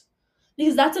co-host.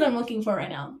 Because that's what I'm looking for right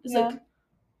now. It's like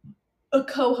a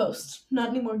co-host, not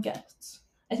any more guests.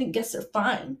 I think guests are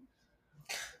fine.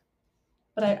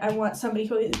 But I want somebody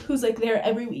who's like there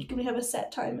every week and we have a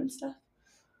set time and stuff.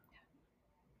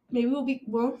 Maybe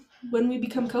when we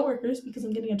become coworkers because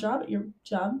I'm getting a job at your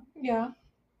job. Yeah.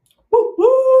 Woo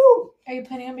woo! Are you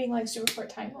planning on being like super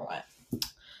part-time or what?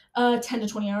 10 to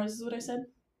 20 hours is what I said.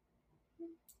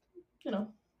 You know.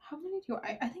 How many do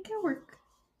I think I work.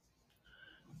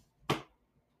 Let's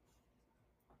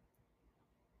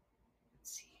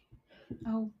see.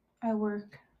 Oh, I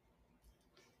work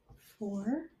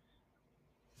 4.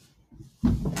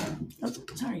 Oh,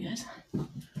 sorry guys.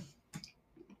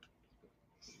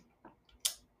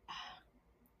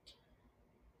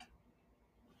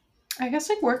 I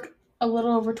guess I work a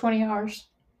little over 20 hours.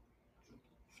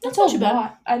 That's not too bad.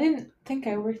 lot. I didn't think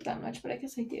I worked that much, but I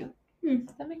guess I do.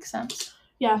 That makes sense.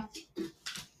 Yeah.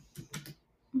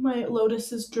 My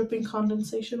Lotus is dripping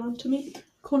condensation onto me.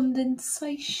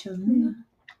 Condensation.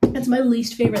 It's my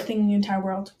least favorite thing in the entire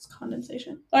world. It's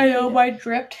condensation. I know, mine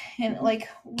dripped and it like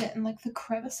went in like the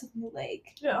crevice of my leg.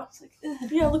 Yeah. It's like,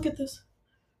 ugh. Yeah, look at this.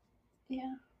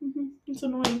 Yeah. It's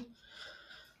annoying.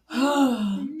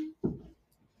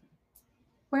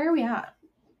 Where are we at?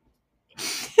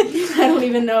 I don't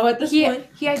even know at this point.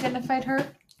 He identified her.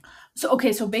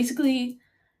 So basically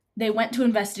they went to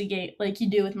investigate like you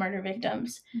do with murder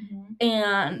victims.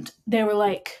 And they were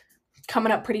like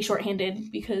coming up pretty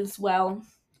shorthanded because, well,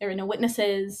 there were no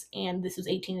witnesses and this was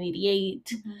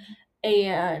 1888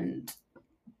 and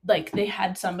like they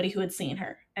had somebody who had seen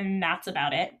her and that's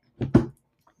about it.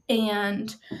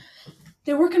 And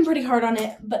they're working pretty hard on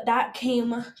it, but that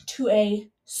came to a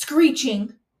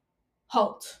screeching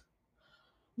halt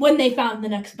when they found the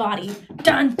next body.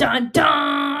 Dun dun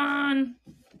dun!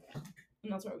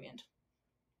 And that's where we end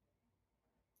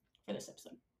for this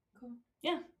episode. Cool.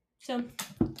 Yeah. So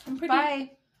I'm pretty.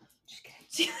 Bye. Just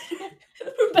kidding.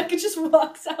 Rebecca just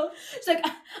walks out. She's like,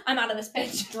 I'm out of this I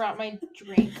bitch. just dropped my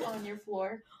drink on your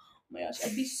floor. Oh my gosh,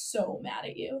 I'd be so mad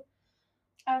at you.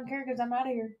 I don't care because I'm out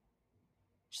of here.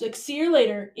 She's like, see you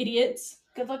later, idiots.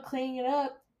 Good luck cleaning it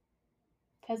up,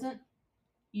 peasant.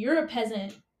 You're a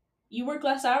peasant. You work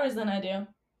less hours than I do.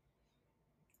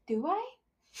 Do I?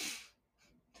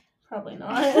 Probably I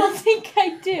not. don't think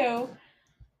I do.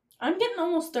 I'm getting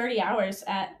almost 30 hours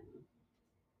at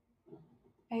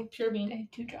Pure Bean. I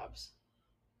have 2 jobs.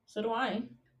 So do I.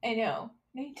 I know.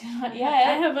 No, you did not I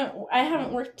yet.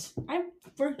 haven't worked. I've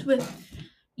worked with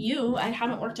you. I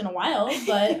haven't worked in a while,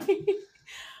 but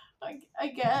I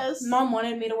guess. Mom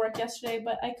wanted me to work yesterday,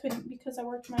 but I couldn't because I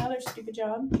worked my other stupid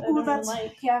job that I don't even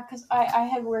like. Yeah, because I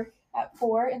had work at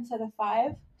 4 instead of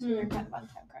 5, so we were kind of on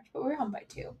time crunch, but we were home by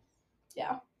 2.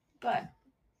 Yeah. But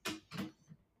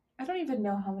I don't even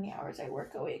know how many hours I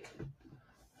work a week.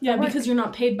 Yeah, because you're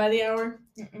not paid by the hour.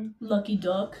 Mm-mm. Lucky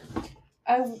duck.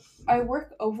 I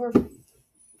work over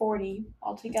 40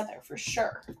 altogether for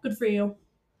sure. Good for you.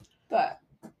 But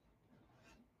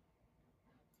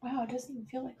wow, it doesn't even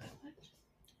feel like that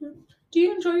much. Do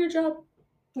you enjoy your job?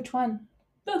 Which one?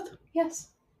 Both. Yes.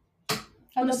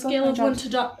 On a scale of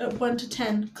 1 to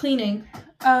 10, cleaning.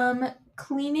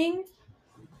 Cleaning.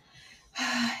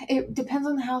 It depends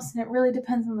on the house, and it really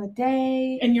depends on the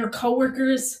day. And your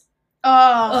coworkers.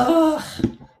 Oh,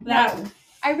 Ugh. That.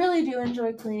 I really do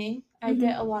enjoy cleaning. I Mhm.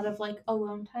 get a lot of like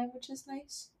alone time, which is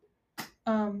nice.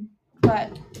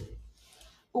 But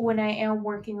when I am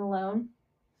working alone,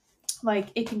 like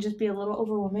it can just be a little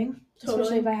overwhelming, especially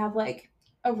Totally. if I have like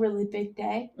a really big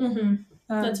day. Mm-hmm.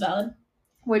 That's valid.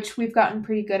 Which we've gotten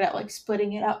pretty good at, like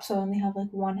splitting it up, so I only have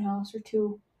like one house or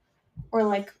two, or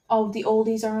like all of the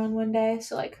oldies are on one day.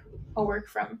 So like I'll work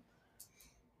from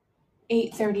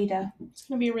 8:30 to It's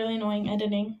gonna be really annoying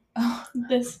editing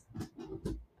this.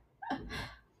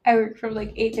 I work from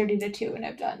like 8:30 to 2, and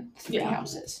I've done 3 Yeah.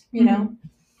 houses. You know.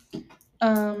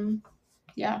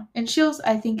 Yeah, and Shields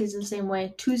I think is the same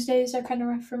way. Tuesdays are kind of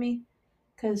rough for me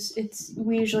because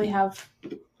we usually have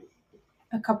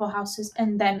a couple houses,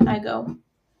 and then I go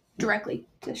directly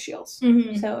to Shields.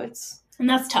 Mm-hmm. So it's And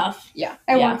that's tough. I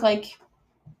Yeah. work like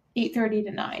 8:30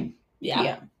 to 9 Yeah.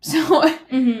 p.m. So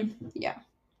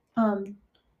Mm-hmm.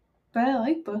 but I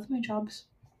like both my jobs.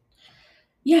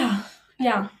 Yeah.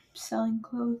 Yeah. Selling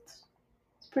clothes,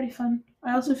 it's pretty fun.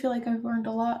 I also feel like I've learned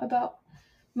a lot about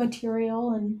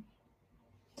material and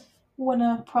when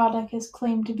a product is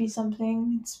claimed to be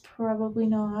something, it's probably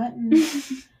not. And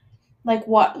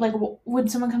when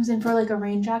someone comes in for like a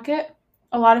rain jacket,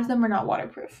 a lot of them are not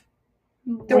waterproof.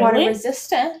 They're water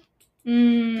resistant,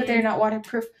 but they're not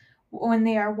waterproof. When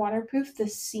they are waterproof, the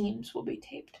seams will be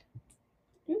taped.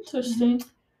 Interesting.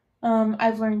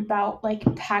 I've learned about like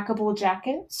packable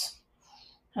jackets.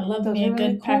 I love Those me a are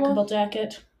really good cool. packable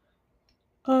jacket.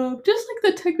 Just like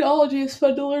the technology is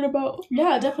fun to learn about.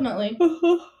 Yeah, definitely.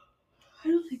 I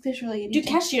don't think there's really any. Do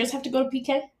cashiers have to go to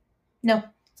PK? No.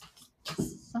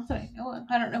 Not that I know of.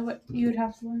 I don't know what you would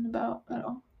have to learn about at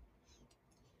all.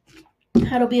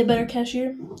 How to be a better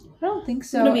cashier? I don't think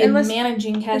so. I'm gonna be a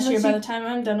managing cashier by the time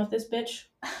I'm done with this bitch.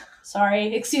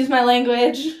 Sorry, excuse my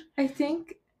language. I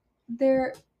think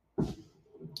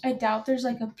I doubt there's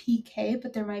like a PK,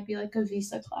 but there might be like a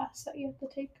Visa class that you have to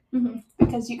take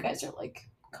because you guys are like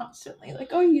constantly like,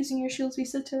 oh, you're using your Shields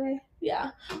Visa today.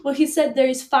 Yeah. Well, he said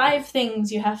there's 5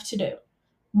 things you have to do.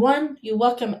 1, you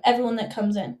welcome everyone that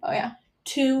comes in. Oh yeah.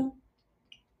 2,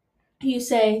 you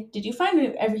say, did you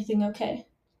find everything okay?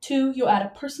 2, you add a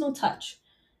personal touch.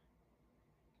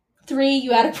 3,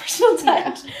 you add a personal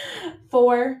touch.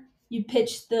 4, you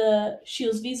pitch the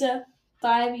Shields Visa.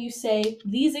 5, you say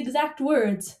these exact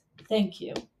words. Thank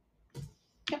you.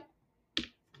 Yep.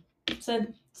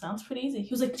 Said, sounds pretty easy. He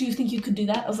was like, do you think you could do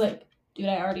that? I was like, dude,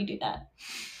 I already do that.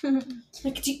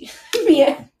 Like, me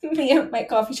at my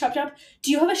coffee shop job, do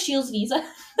you have a Shields Visa?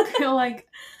 You're like,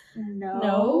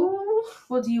 no.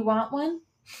 Well, do you want one?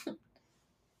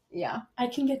 Yeah. I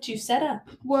can get you set up.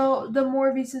 Well, the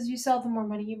more visas you sell, the more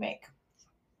money you make,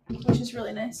 which is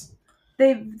really nice.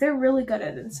 They're really good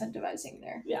at incentivizing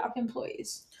their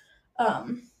employees.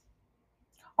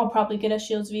 I'll probably get a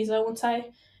Shields Visa once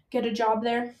I get a job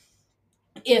there.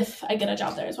 If I get a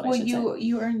job there is what I should say. Well,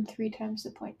 you earn 3 times the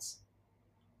points.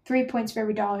 3 points for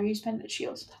every $1 you spend at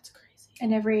Shields. That's crazy.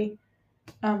 And every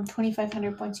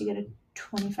 2,500 points, you get a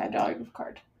 $25 gift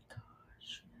card.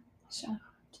 Gosh. So, oh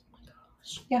my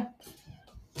gosh. Yeah.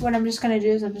 What I'm just going to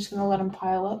do is I'm just going to let them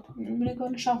pile up. And I'm going to go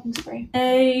on a shopping spree.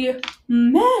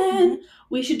 Amen.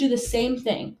 We should do the same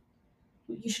thing.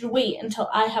 You should wait until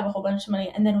I have a whole bunch of money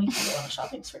and then we can go on a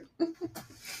shopping spree.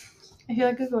 I feel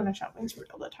like I go on a shopping spree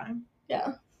all the time.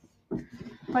 Yeah.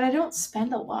 But I don't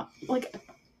spend a lot. Like,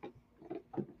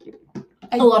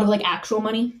 a lot of like actual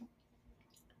money?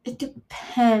 It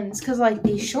depends. Because like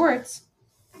these shorts,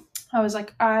 I was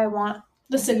like, I want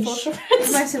the sinful shorts.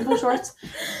 My sinful shorts.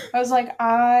 I was like,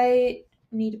 I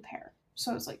need a pair.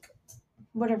 So I was like,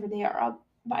 whatever they are, I'll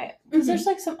buy it. Because there's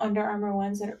like some Under Armour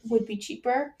ones that would be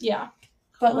cheaper. Yeah.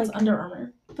 But What's like Under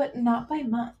Armour? But not by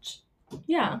much.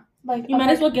 Yeah. Like you might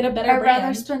as well get a better I'd brand.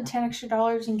 rather spend $10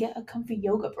 extra and get a comfy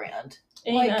yoga brand.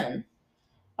 Amen. Like,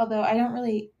 although I don't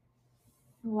really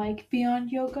like Beyond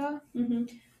Yoga,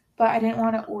 but I didn't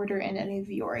want to order in any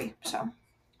Vuori, so.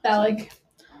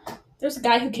 There's a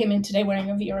guy who came in today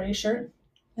wearing a Vuori shirt.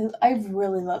 I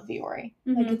really love Vuori.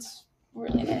 Like, it's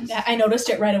really nice. Yeah, I noticed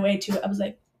it right away, too. I was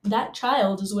like, that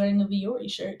child is wearing a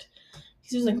Vuori shirt.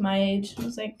 He was like my age. I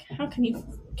was like, how can you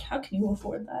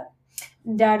afford that?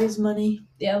 Daddy's money.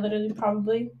 Yeah, literally,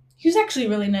 probably. He was actually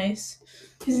really nice.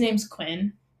 His name's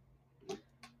Quinn.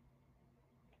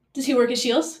 Does he work at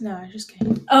Shields? No, I just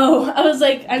kidding. Oh, I was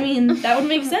like, I mean, that would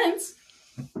make sense.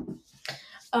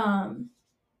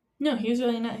 No, he was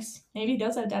really nice. Maybe he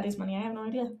does have daddy's money. I have no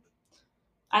idea.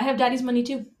 I have daddy's money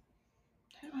too.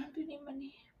 I don't have any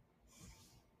money.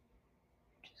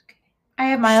 Just kidding. I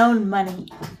have my own money.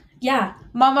 Yeah.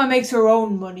 Mama makes her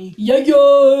own money. Yeah.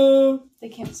 They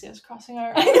can't see us crossing our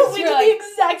I arms. know, we We're did like, the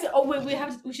exact. Oh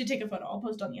wait, we should take a photo. I'll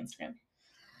post on the Instagram.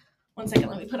 1 second,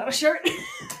 let me put on a shirt.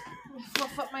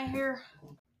 fluff up my hair.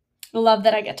 Love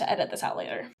that I get to edit this out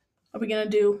later. Are we gonna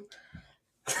do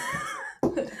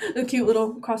the cute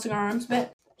little crossing our arms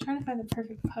bit? I'm trying to find the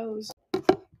perfect pose.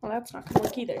 Well, that's not gonna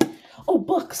work either. Oh,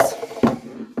 books.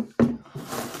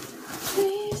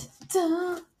 Please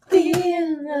don't be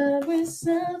in love with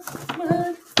someone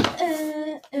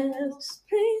else.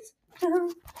 Please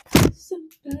don't be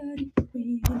somebody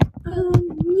waiting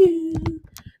on you.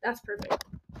 That's perfect.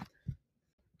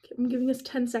 Okay, I'm giving us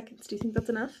 10 seconds. Do you think that's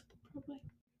enough? Probably.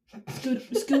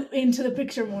 Scoot into the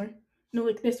picture more. No,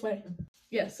 like this way.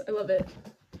 Yes, I love it.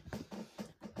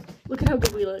 Look at how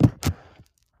good we look.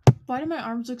 Why do my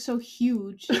arms look so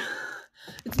huge?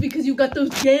 It's because you got those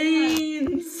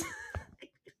gains.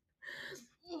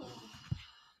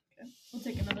 Okay, we'll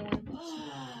take another one.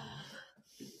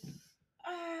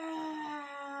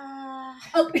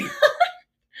 Oh,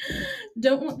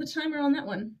 don't want the timer on that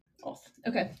one. Off.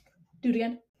 Okay, do it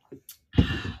again.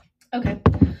 Okay.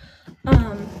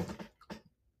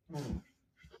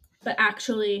 But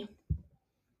actually,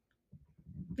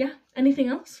 yeah. Anything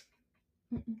else?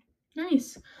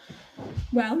 Nice.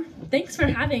 Well, thanks for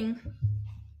having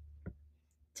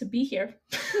to be here.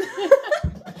 I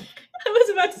was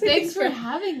about to say Thanks for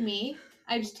having me.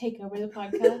 I just take over the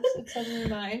podcast. It's suddenly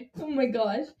mine. Oh my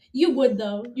gosh. You would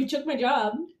though. You took my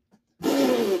job.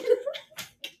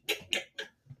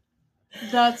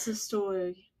 That's a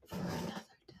story.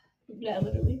 Yeah,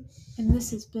 literally. And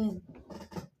this has been.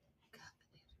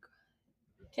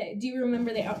 Okay, do you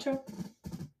remember the outro?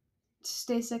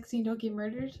 Stay sexy and don't get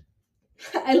murdered.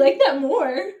 I like that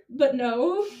more, but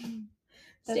no.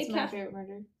 That's Stay my caf- favorite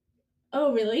murder.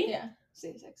 Oh, really? Yeah.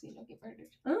 Stay sexy and don't get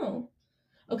murdered. Oh.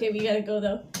 Okay, we gotta go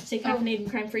though. Stay caffeinated and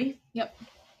crime free. Yep.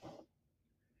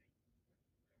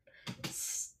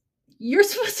 You're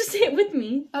supposed to say it with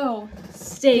me. Oh.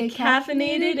 Stay Stay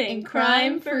caffeinated and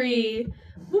crime free.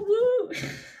 Woo woo.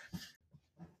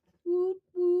 Whoop,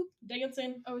 whoop.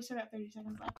 Dancing. Oh, we still got 30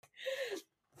 seconds left.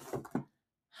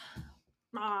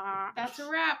 Ah. That's a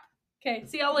wrap. Okay,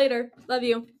 see y'all later. Love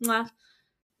you. Mwah.